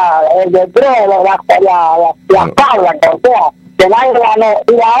tabla, o sea, que nadie ganó.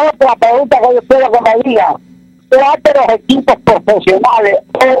 Y la otra pregunta que yo quiero que me digan, ¿cuántos los equipos profesionales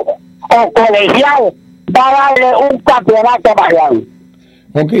o colegiados va a darle un campeonato a Miami?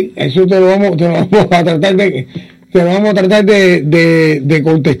 Ok, eso te lo vamos a tratar de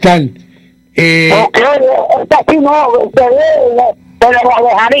contestar. Porque así no se ve, lo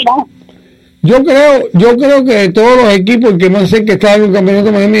dejaría, ¿no? Yo creo que de todos los equipos el que más cerca está en un campeonato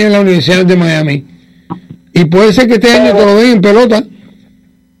de Miami es la Universidad de Miami. Y puede ser que este año te lo den en pelota.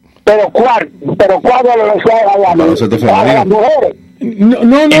 ¿Pero cuál de la Universidad de Miami? ¿Las mujeres?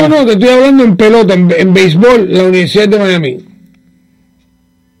 No, te estoy hablando en pelota, en béisbol, la Universidad de Miami.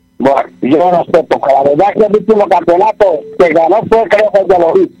 Bueno, yo no sé, porque la verdad es que el último campeonato que ganó fue, creo que el de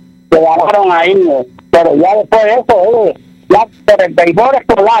los Heat, que ganaron ahí, pero ya después de eso, ya por el béisbol es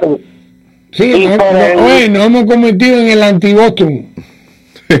por largo. Sí, nos hemos convertido en el anti-Boston.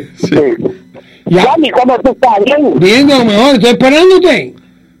 Sí. Yami, ¿cómo tú estás? Bien, lo mejor, estoy esperándote.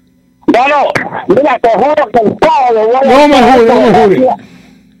 Mira, te juro que el sábado no me jures.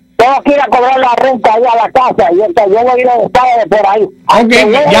 Tengo que ir a cobrar la renta allá a la casa, y yo voy a ir a sábado por ahí. Ok,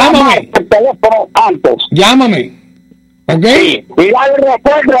 llámame. El teléfono antes. Llámame. ¿Ok? Sí, y darle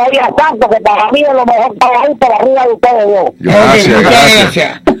recuerdo ahí a Santos, que para mí es lo mejor para ahí, para arriba de ustedes dos.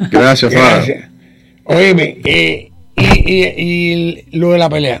 Gracias. Gracias, Gracias. Óyeme, y lo de la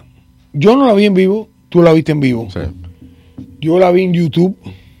pelea. Yo no la vi en vivo, tú la viste en vivo. Sí. Yo la vi en YouTube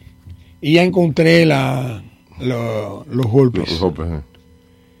y ya encontré los golpes. Los golpes,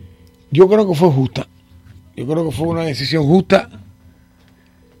 Yo creo que fue justa. Yo creo que fue una decisión justa.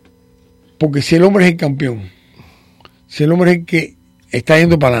 Porque si el hombre es el campeón, si el hombre es el que está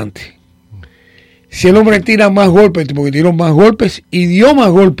yendo para adelante, si el hombre tira más golpes, porque tiró más golpes y dio más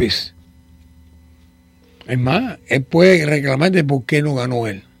golpes, es más, él puede reclamar de por qué no ganó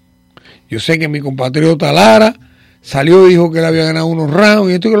él. Yo sé que mi compatriota Lara salió y dijo que él había ganado unos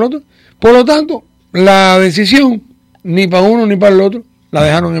rounds y esto y lo otro. Por lo tanto, la decisión, ni para uno ni para el otro, la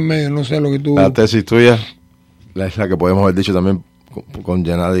dejaron en medio. No sé lo que tú... La tesis tuya es la que podemos haber dicho también con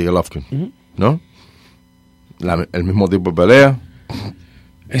Gennady Golovkin, ¿no? El mismo tipo de pelea.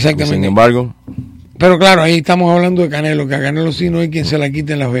 Exactamente. Sin embargo... Pero claro, ahí estamos hablando de Canelo, que a Canelo sí no hay quien se la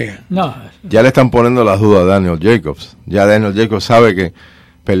quite en Las Vegas. No. Ya le están poniendo las dudas a Daniel Jacobs. Ya Daniel Jacobs sabe que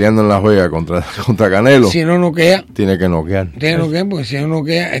peleando en Las Vegas contra Canelo, si no noquea, tiene que noquear. Tiene que noquear, porque si no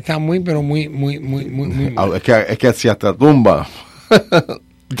noquea está muy mal. Es que si hasta tumba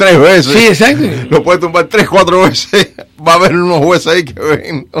 3 veces. Sí, exacto. Lo puede tumbar 3, 4 veces. Va a haber unos jueces ahí que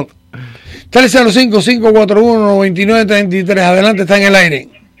ven. 305-541-9933. Adelante, está en el aire.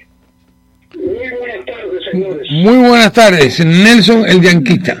 Muy buenas tardes, Nelson el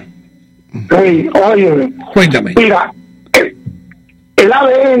Yanquista. Hey, oye, cuéntame. Mira, el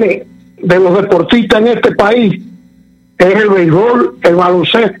ADN de los deportistas en este país es el béisbol, el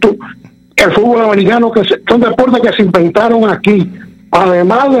baloncesto, el fútbol americano, que son deportes que se inventaron aquí,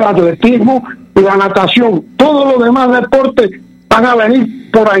 además del atletismo y la natación. Todos los demás deportes van a venir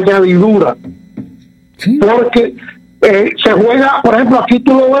por añadidura, porque se juega, por ejemplo, aquí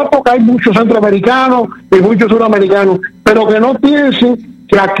tú lo ves porque hay muchos centroamericanos y muchos suramericanos, pero que no piensen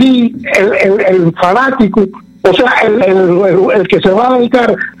que aquí el fanático, o sea, el que se va a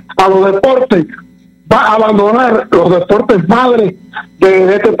dedicar a los deportes, va a abandonar los deportes madres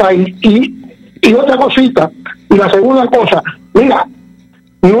de este país. Y otra cosita, y la segunda cosa, mira,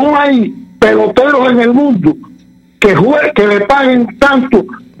 no hay peloteros en el mundo que le paguen tanto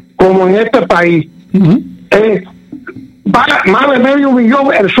como en este país. Más de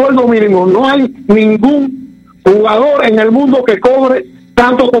 $500,000 el sueldo mínimo. No hay ningún jugador en el mundo que cobre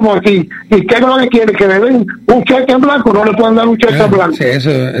tanto como aquí. ¿Y qué es lo que quiere? ¿Que le den un cheque en blanco? No le pueden dar un cheque en blanco. Sí,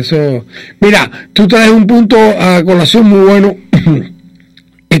 eso. Mira, tú traes un punto a colación muy bueno,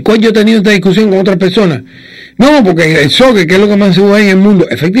 el cual yo he tenido esta discusión con otras personas. No, porque el soccer, que es lo que más se juega en el mundo,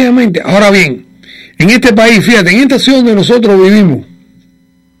 efectivamente. Ahora bien, en este país, fíjate, en esta ciudad donde nosotros vivimos,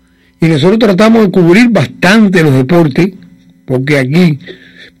 y nosotros tratamos de cubrir bastante los deportes, porque aquí,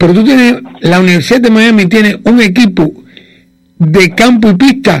 pero tú tienes, la Universidad de Miami tiene un equipo de campo y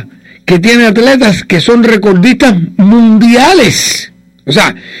pista que tiene atletas que son recordistas mundiales. O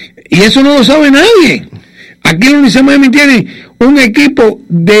sea, y eso no lo sabe nadie. Aquí la Universidad de Miami tiene un equipo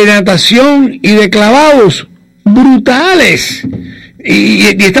de natación y de clavados brutales. Y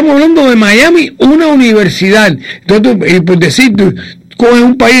estamos hablando de Miami, una universidad. Entonces, por decir, coge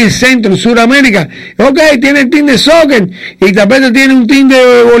un país centro, Suramérica, ok, tiene el team de soccer y tal vez tiene un team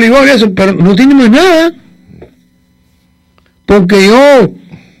de voleibol y eso, pero no tiene más nada. Porque yo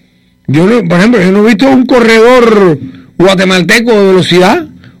no, por ejemplo, yo no he visto un corredor guatemalteco de velocidad,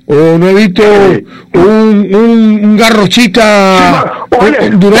 o no he visto un garrochista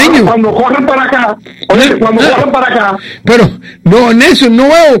hondureño. Cuando corren para acá, corren para acá. Pero no, Nelson, no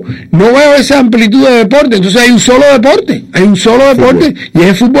veo esa amplitud de deporte. Entonces hay un solo deporte y es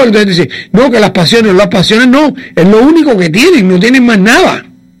el fútbol. Entonces dice, no, que las pasiones no, es lo único que no tienen más nada.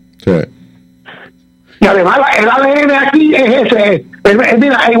 Sí. Y además el ADN aquí es ese.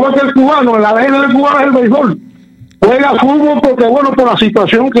 Mira, igual que el cubano, el ADN del cubano es el béisbol. Juega fútbol porque, bueno, por la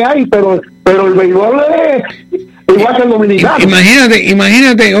situación que hay, pero el béisbol es igual que el dominicano.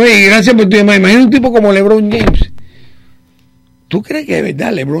 Imagínate, oye, gracias por tu llamada. Imagínate un tipo como LeBron James. ¿Tú crees que de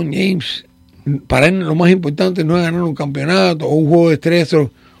verdad LeBron James, para él lo más importante no es ganar un campeonato o un juego de estrés o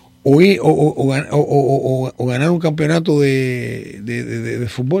ganar un campeonato de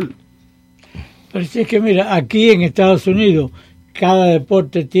fútbol? Pero si es que mira, aquí en Estados Unidos cada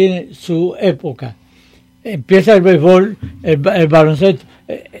deporte tiene su época. Empieza el béisbol, el baloncesto,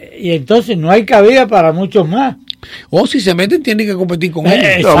 y entonces no hay cabida para muchos más. O si se meten tienen que competir con ellos.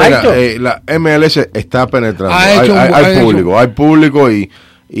 Exacto. Mira, la MLS está penetrando. Hay público y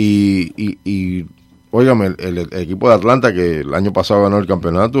óigame, el equipo de Atlanta que el año pasado ganó el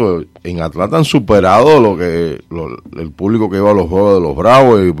campeonato, en Atlanta han superado el público que iba a los juegos de los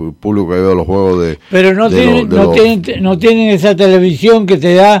Bravos y el público que iba a los juegos de... Pero no tienen esa televisión que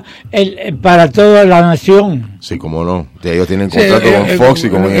te da para toda la nación. Sí, cómo no. Ellos tienen contrato con Fox y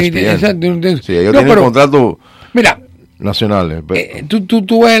con ESPN. Sí, ellos tienen contrato nacionales.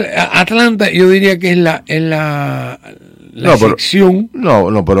 Tú ves Atlanta, yo diría que es la sección.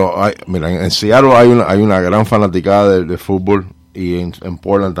 Pero mira, en Seattle hay una gran fanaticada de fútbol, y en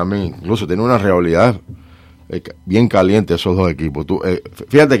Portland también, incluso tiene una rivalidad bien caliente esos dos equipos.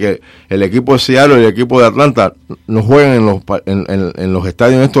 Fíjate que el equipo de Seattle y el equipo de Atlanta no juegan en los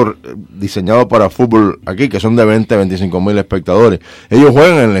estadios estos diseñados para fútbol aquí, que son de 20-25 mil espectadores. Ellos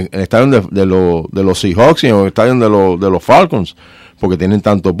juegan en el estadio de los Seahawks y en el estadio de los Falcons, porque tienen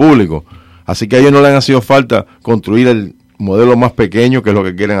tanto público. Así que a ellos no les ha sido falta construir el modelo más pequeño, que es lo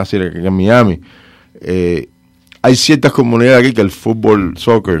que quieren hacer aquí en Miami. Hay ciertas comunidades aquí que el fútbol,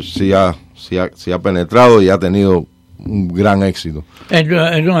 soccer, sí ha penetrado y ha tenido un gran éxito. En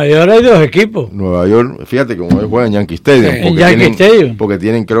Nueva York hay dos equipos. Nueva York, fíjate cómo ellos juegan en Yankee Stadium. Porque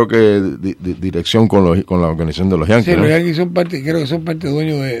tienen, creo que, dirección con la organización de los Yankees. Sí, ¿no? Los Yankees creo que son parte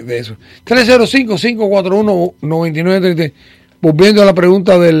dueños de eso. 305-541-9933. Volviendo a la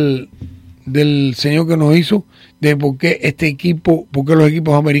pregunta del señor que nos hizo, de por qué los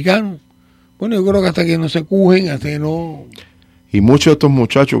equipos americanos. Bueno, yo creo que hasta que no se cujen, hasta que no... Y muchos de estos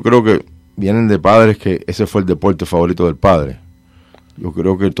muchachos creo que vienen de padres que ese fue el deporte favorito del padre. Yo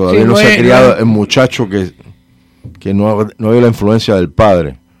creo que todavía no se ha criado el muchacho que no ha la influencia del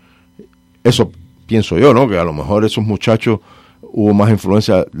padre. Eso pienso yo, ¿no? Que a lo mejor esos muchachos, hubo más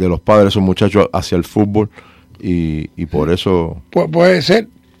influencia de los padres, esos muchachos, hacia el fútbol, y por eso... Puede ser.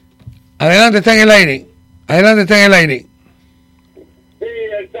 Adelante, está en el aire. Sí,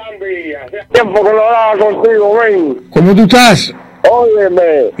 el Chamby, hace tiempo que lo hablaba contigo, ven. ¿Cómo tú estás?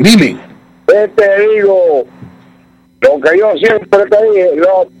 Óyeme. Dime. Te digo, lo que yo siempre te dije,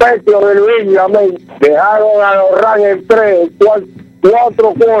 los pechos de Luis Lamén dejaron a los Rangers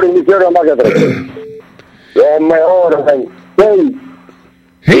 4 core y hicieron más que 3. Los mejores, ven.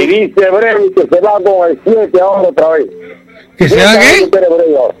 Sí. Y dice Brady que se va con el 7 ahora otra vez. ¿Que se va qué?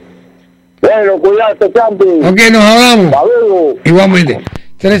 Bueno, cuídate, Champi. Ok, nos hablamos. Saludos. Igualmente.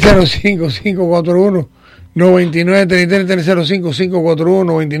 305-541-9933,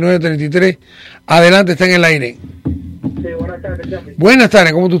 305-541-9933. Adelante, está en el aire. Sí, buenas tardes, Champi. Buenas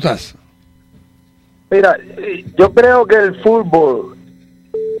tardes, ¿cómo tú estás? Mira, yo creo que el fútbol,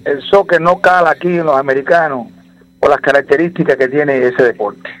 el soccer no cala aquí en los americanos por las características que tiene ese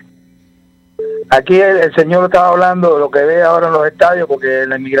deporte. Aquí el señor estaba hablando de lo que ve ahora en los estadios, porque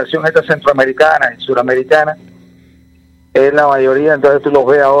la inmigración esta centroamericana y suramericana es la mayoría, entonces tú los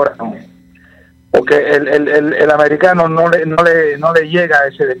ves ahora, ¿no? Porque el americano no le llega a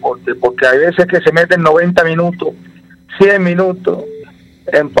ese deporte, porque hay veces que se meten 90 minutos, 100 minutos,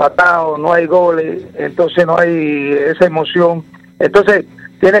 empatados, no hay goles, entonces no hay esa emoción, entonces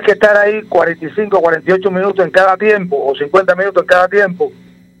tienes que estar ahí 45, 48 minutos en cada tiempo, o 50 minutos en cada tiempo.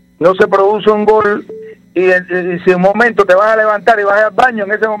 No se produce un gol y si un momento te vas a levantar y vas al baño,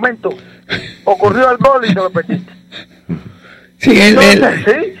 en ese momento ocurrió el gol y te lo perdiste. Sí,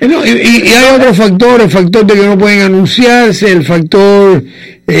 y hay otro factor, el factor de que no pueden anunciarse, el factor,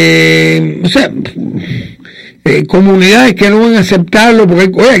 comunidades que no van a aceptarlo, porque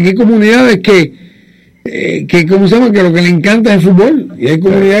aquí hay comunidades que ¿cómo se llama? Que lo que le encanta es el fútbol, y hay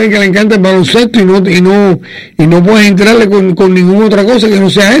comunidades que le encanta el baloncesto y no puedes entrarle con ninguna otra cosa que no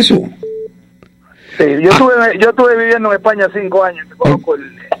sea eso. Sí, yo estuve viviendo en España 5 años, conozco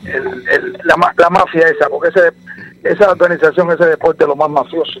la mafia esa, porque esa organización, ese deporte es lo más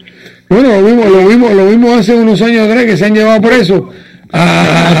mafioso. Bueno, lo vimos hace unos años atrás, que se han llevado preso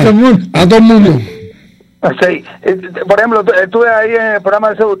a todo el mundo. Sí, por ejemplo, estuve ahí en el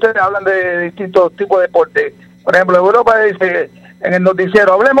programa de ustedes hablan de distintos tipos de deporte. Por ejemplo, Europa dice en el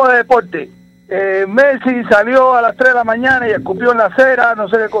noticiero, hablemos de deporte. Messi salió a las 3 de la mañana y escupió en la acera, no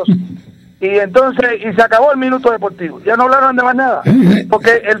sé qué cosa. Y entonces, se acabó el minuto deportivo. Ya no hablaron de más nada.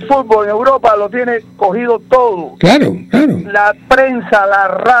 Porque el fútbol en Europa lo tiene cogido todo. Claro. La prensa, la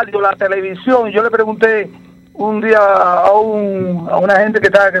radio, la televisión. Yo le pregunté un día a una gente que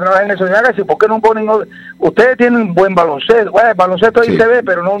trabaja en eso, y ¿por qué no ponen? Ustedes tienen buen baloncesto, bueno, el baloncesto ahí se ve,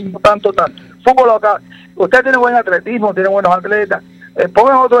 pero no tanto. Fútbol acá, ustedes tienen buen atletismo, tienen buenos atletas,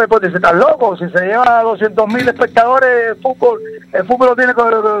 pongan otro deporte. Se están locos, si se lleva a 200,000 espectadores, el fútbol lo tiene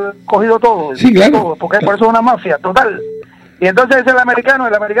cogido todo, sí, claro, todo, porque por eso es una mafia total. Y entonces el americano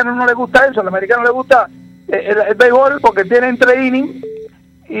no le gusta eso, al americano le gusta el béisbol porque tiene entre innings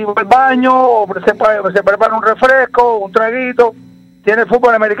y va al baño, o se prepara un refresco, un traguito. Tiene el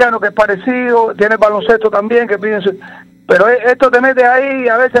fútbol americano que es parecido, tiene el baloncesto también que piden pero esto te mete ahí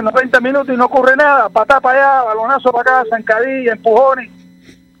a veces 90 minutos y no ocurre nada, patá para allá, balonazo para acá, zancadilla, empujones.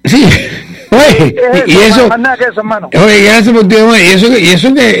 Sí, oye, y eso, más nada que eso, hermano. Oye, gracias por ti, y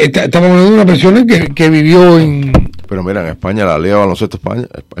eso que estamos hablando de una persona que vivió en... Pero mira, en España la Liga de Baloncesto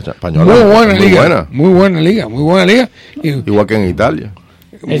española muy buena liga. Igual que en Italia.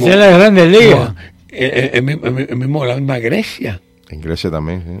 Esa es la grande liga. La misma Grecia. En Grecia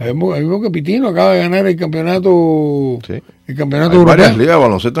también, sí. El mismo Capitino acaba de ganar el campeonato, sí. El campeonato Hay europeo. varias ligas de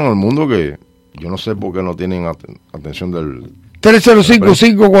baloncesto en el mundo que yo no sé por qué no tienen atención del...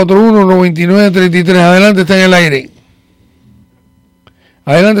 305-541-9933. Adelante, está en el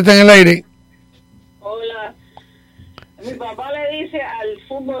aire. Hola. Mi papá le dice al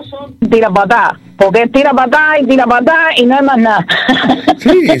fútbol son tira patá, porque es tira patá y no hay más nada.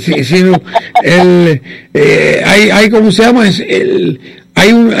 Sí, no. Hay ¿cómo se llama?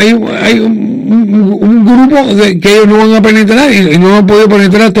 Hay un grupo que ellos no van a penetrar y no han podido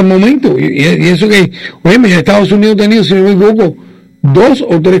penetrar hasta el momento. Y eso que, oye, en Estados Unidos ha tenido, si no me equivoco, 2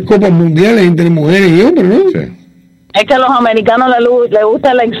 o 3 copas mundiales entre mujeres y hombres, ¿no? Sí. Es que a los americanos les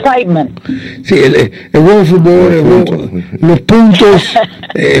gusta el excitement. Sí, el juego de fútbol, los puntos.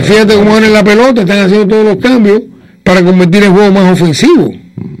 Fíjate cómo van en la pelota, están haciendo todos los cambios para convertir el juego más ofensivo.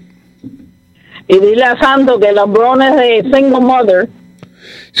 Y dile a Santo que LeBron es de single mother.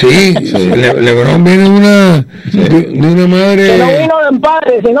 Sí. LeBron viene de una madre... Que no vino de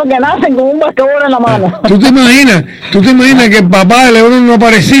padre, sino que nacen con un basquetbol en la mano. ¿Tú te imaginas que el papá de LeBron no ha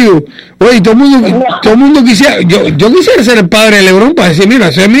aparecido? Oye, todo el mundo quisiera... Yo quisiera ser el padre de LeBron para decir, mira,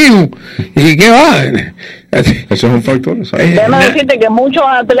 ese es mi hijo. ¿Y qué va? Eso es un factor, ¿sabes? Déjame decirte que muchos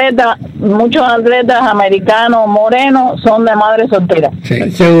atletas americanos morenos son de madre soltera.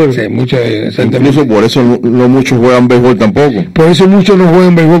 Sí, seguro. Sí, incluso por eso no muchos juegan béisbol tampoco. Por eso muchos no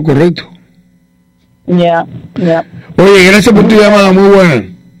juegan béisbol, correcto. Ya. Oye, gracias por tu llamada, muy buena.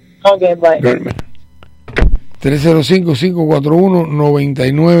 Ok, bye.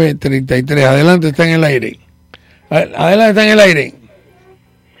 305-541-9933. Adelante, está en el aire.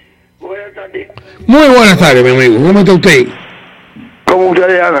 Buenas tardes. Muy buenas tardes, mi amigo. ¿Cómo está usted? ¿Cómo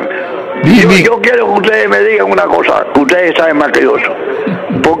ustedes andan? Yo quiero que ustedes me digan una cosa, que ustedes saben más que yo.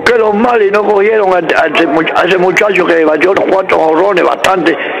 ¿Por qué los Marlins no cogieron a ese muchacho que batió unos cuantos jorrones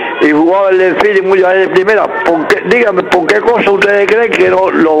bastante y jugaba el desfile muchas veces de primera? Díganme, ¿por qué cosa ustedes creen que no,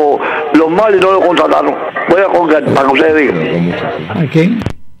 los Marlins no lo contrataron? Voy a colgar para que ustedes digan. Okay.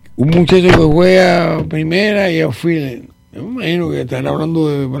 Un muchacho que juega primera y a field. Yo me imagino que están hablando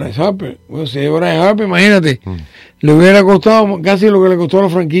de Bryce Harper. Bueno, si es Bryce Harper, imagínate, le hubiera costado casi lo que le costó a la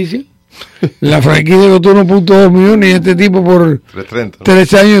franquicia. La franquicia costó 1.2 millones y este tipo por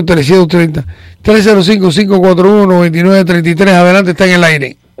 3 años, 330. 305-541-9933. Adelante, está en el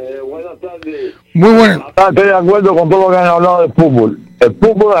aire. Buenas tardes. Muy buenas. Estoy de acuerdo con todo lo que han hablado del fútbol. El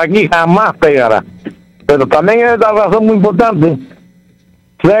fútbol aquí jamás pegará. Pero también hay otra razón muy importante.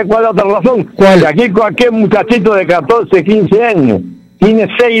 ¿Sabes cuál es la otra razón? ¿Cuál? Que aquí cualquier muchachito de 14, 15 años tiene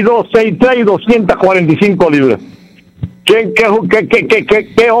 6'2", 6'3" y 245 libras. ¿Qué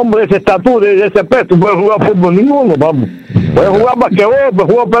hombre de esa estatura y de ese peso puede jugar fútbol? Ninguno, vamos. Puede jugar basquetbol,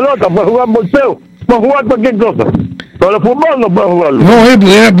 puede jugar pelota, puede jugar bolseo, puede jugar cualquier cosa. Pero el fútbol no puede jugarlo. No,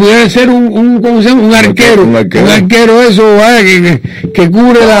 pudiera ser ¿cómo se llama? Un arquero. Un arquero eso, que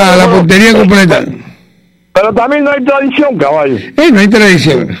cubre la portería completa. Pero también no hay tradición, caballo. No hay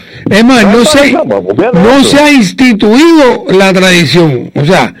tradición. Es más, no se ha instituido la tradición. O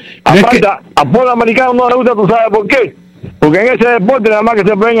sea, aparte, al pueblo americano no le gusta, ¿tú sabes por qué? Porque en ese deporte nada más que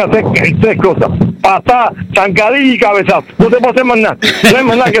se pueden hacer 3 cosas: patada, zancadilla y cabezazo. No te puede hacer más nada. No hay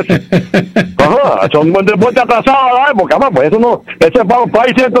más nada que hacer. Son un deporte atrasado a la época, más. Pues eso no, ese es para los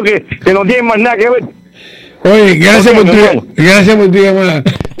países estos que no tienen más nada que ver. Oye, gracias por tu llamada.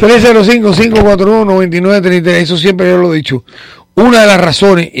 305-541-9933. Eso siempre yo lo he dicho. Una de las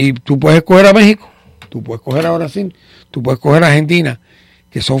razones, y tú puedes escoger a México, tú puedes escoger a Brasil, tú puedes escoger a Argentina,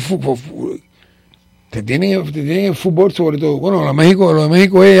 que son te tienen el fútbol sobre todo. Bueno, lo de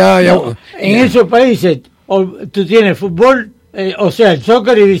México es ya en esos países tú tienes fútbol, o sea, el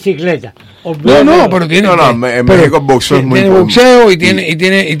soccer y bicicleta. Pero tiene en México el boxeo es muy tiene boxeo y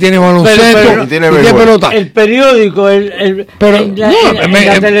tiene baloncesto y tiene pelota. El periódico,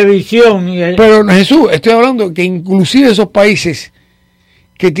 la televisión. Pero Jesús, estoy hablando que inclusive esos países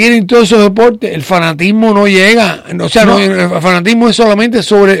que tienen todos esos deportes, el fanatismo no llega, o sea, el fanatismo es solamente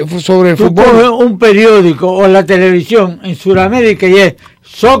sobre el fútbol. Coges un periódico o la televisión en Sudamérica y es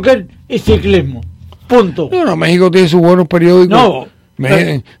soccer y ciclismo. Punto. No, México tiene sus buenos periódicos.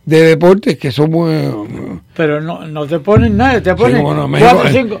 de deportes que son muy... Pero no te ponen nada, te ponen 4 o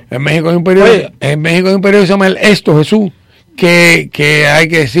 5. En México hay un periódico, que se llama El Esto Jesús, que hay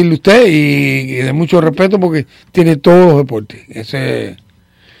que decirle a usted y de mucho respeto porque tiene todos los deportes. Ese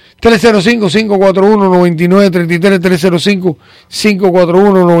 305-541-9933,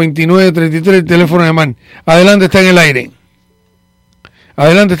 305-541-9933, el teléfono de Man. Adelante, está en el aire.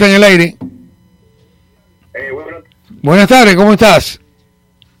 Buenas tardes, ¿cómo estás?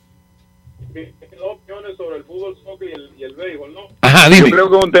 Dos opciones sobre el fútbol, soccer y el béisbol, ¿no? Ajá, dime. Yo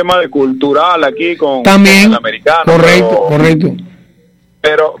creo que es un tema de cultural aquí con También, el americano. correcto.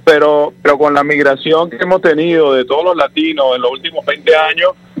 Pero con la migración que hemos tenido de todos los latinos en los últimos 20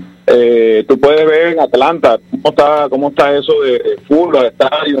 años, tú puedes ver en Atlanta cómo está eso de fútbol, los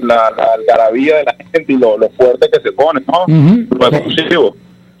estadios, la algarabía de la gente y lo fuerte que se pone, ¿no? Lo exclusivo.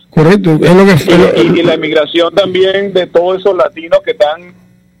 Correcto, es lo que y la emigración también de todos esos latinos que están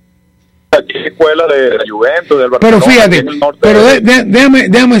aquí en la escuela de la Juventus, del Barcelona. Pero fíjate,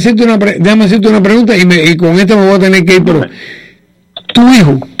 déjame hacerte una pregunta y con esto me voy a tener que ir, pero tu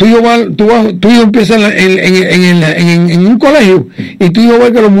hijo empieza en un colegio y tu hijo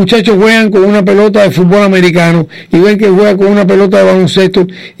ve que los muchachos juegan con una pelota de fútbol americano y ven que juega con una pelota de baloncesto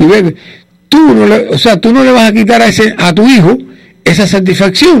y ven, tú no le vas a quitar a tu hijo esa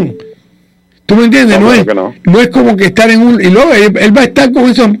satisfacción. ¿Tú me entiendes? No es como que estar en un... Y luego él va a estar con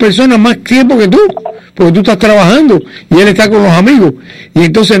esas personas más tiempo que tú, porque tú estás trabajando y él está con los amigos. Y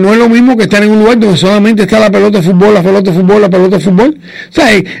entonces no es lo mismo que estar en un lugar donde solamente está la pelota de fútbol.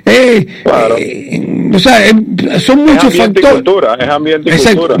 O sea, son muchos factores. Es ambiente y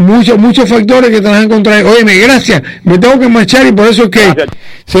Exacto, cultura. muchos factores que te van a encontrar. Óyeme, gracias. Me tengo que marchar y por eso es que, gracias.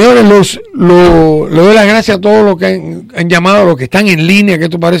 Señores, le doy las gracias a todos los que han llamado, a los que están en línea, que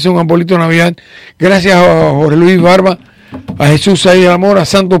esto parece un arbolito de Navidad. Gracias a Jorge Luis Barba, a Jesús Saí Amor, a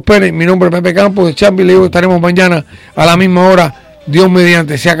Santos Pérez. Mi nombre es Pepe Campos el Chamby. Le digo que estaremos mañana a la misma hora, Dios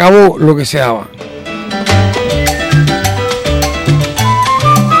mediante. Se acabó lo que se daba.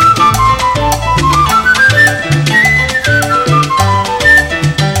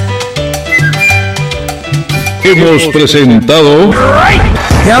 Hemos presentado...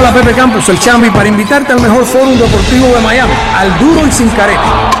 Te habla Pepe Campos el Chamby para invitarte al mejor fórum deportivo de Miami, al Duro y Sin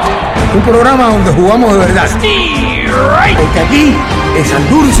Careta. Un programa donde jugamos de verdad. Porque aquí es al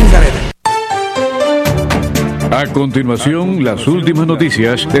Duro y Sin Careta. A continuación, las últimas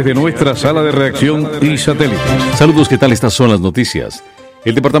noticias desde nuestra sala de redacción y satélites. Saludos, ¿qué tal? Estas son las noticias.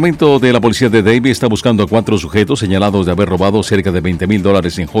 El departamento de la policía de Davie está buscando a 4 sujetos señalados de haber robado cerca de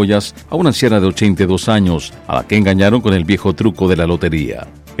 $20,000 en joyas a una anciana de 82 años, a la que engañaron con el viejo truco de la lotería.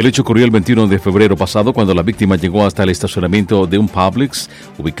 El hecho ocurrió el 21 de febrero pasado cuando la víctima llegó hasta el estacionamiento de un Publix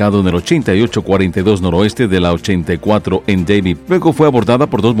ubicado en el 8842 noroeste de la 84 en Davie. Luego fue abordada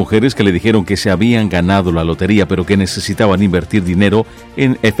por 2 mujeres que le dijeron que se habían ganado la lotería pero que necesitaban invertir dinero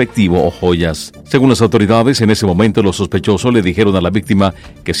en efectivo o joyas. Según las autoridades, en ese momento los sospechosos le dijeron a la víctima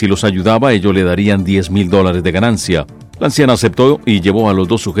que si los ayudaba ellos le darían $10,000 de ganancia. La anciana aceptó y llevó a los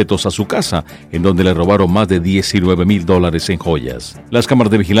 2 sujetos a su casa, en donde le robaron más de $19,000 en joyas. Las cámaras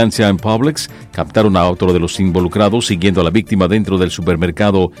de vigilancia en Publix captaron a otro de los involucrados siguiendo a la víctima dentro del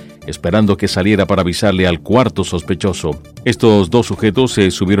supermercado, esperando que saliera para avisarle al cuarto sospechoso. Estos 2 sujetos se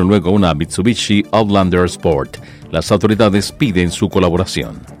subieron luego a una Mitsubishi Outlander Sport. Las autoridades piden su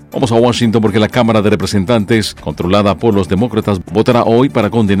colaboración. Vamos a Washington porque la Cámara de Representantes, controlada por los demócratas, votará hoy para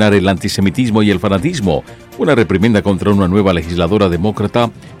condenar el antisemitismo y el fanatismo, una reprimenda contra una nueva legisladora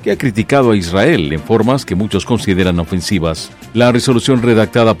demócrata que ha criticado a Israel en formas que muchos consideran ofensivas. La resolución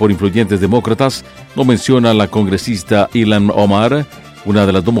redactada por influyentes demócratas no menciona a la congresista Ilhan Omar, una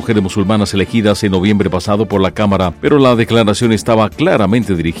de las 2 mujeres musulmanas elegidas en noviembre pasado por la Cámara, pero la declaración estaba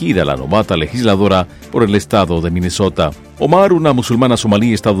claramente dirigida a la novata legisladora por el estado de Minnesota. Omar, una musulmana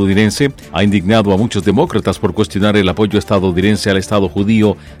somalí estadounidense, ha indignado a muchos demócratas por cuestionar el apoyo estadounidense al Estado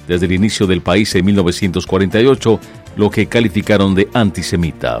judío desde el inicio del país en 1948, lo que calificaron de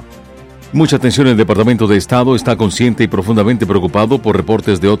antisemita. Mucha atención. El Departamento de Estado está consciente y profundamente preocupado por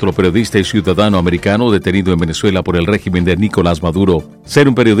reportes de otro periodista y ciudadano americano detenido en Venezuela por el régimen de Nicolás Maduro. Ser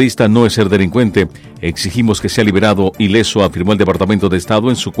un periodista no es ser delincuente. Exigimos que sea liberado ileso, afirmó el Departamento de Estado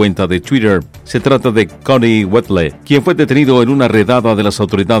en su cuenta de Twitter. Se trata de Connie Wetley, quien fue detenido en una redada de las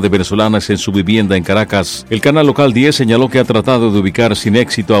autoridades venezolanas en su vivienda en Caracas. El canal local 10 señaló que ha tratado de ubicar sin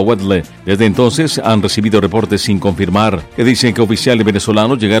éxito a Wetley. Desde entonces han recibido reportes sin confirmar que dicen que oficiales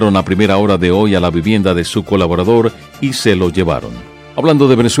venezolanos llegaron a primera hora de hoy a la vivienda de su colaborador y se lo llevaron. Hablando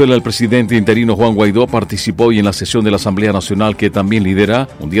de Venezuela, el presidente interino Juan Guaidó participó hoy en la sesión de la Asamblea Nacional que también lidera,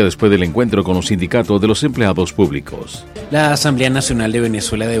 un día después del encuentro con los sindicatos de los empleados públicos. La Asamblea Nacional de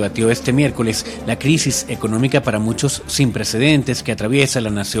Venezuela debatió este miércoles la crisis económica para muchos sin precedentes que atraviesa la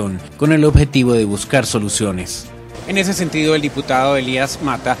nación, con el objetivo de buscar soluciones. En ese sentido, el diputado Elías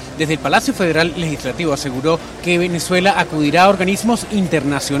Mata, desde el Palacio Federal Legislativo, aseguró que Venezuela acudirá a organismos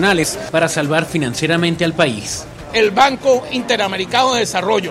internacionales para salvar financieramente al país. El Banco Interamericano de Desarrollo,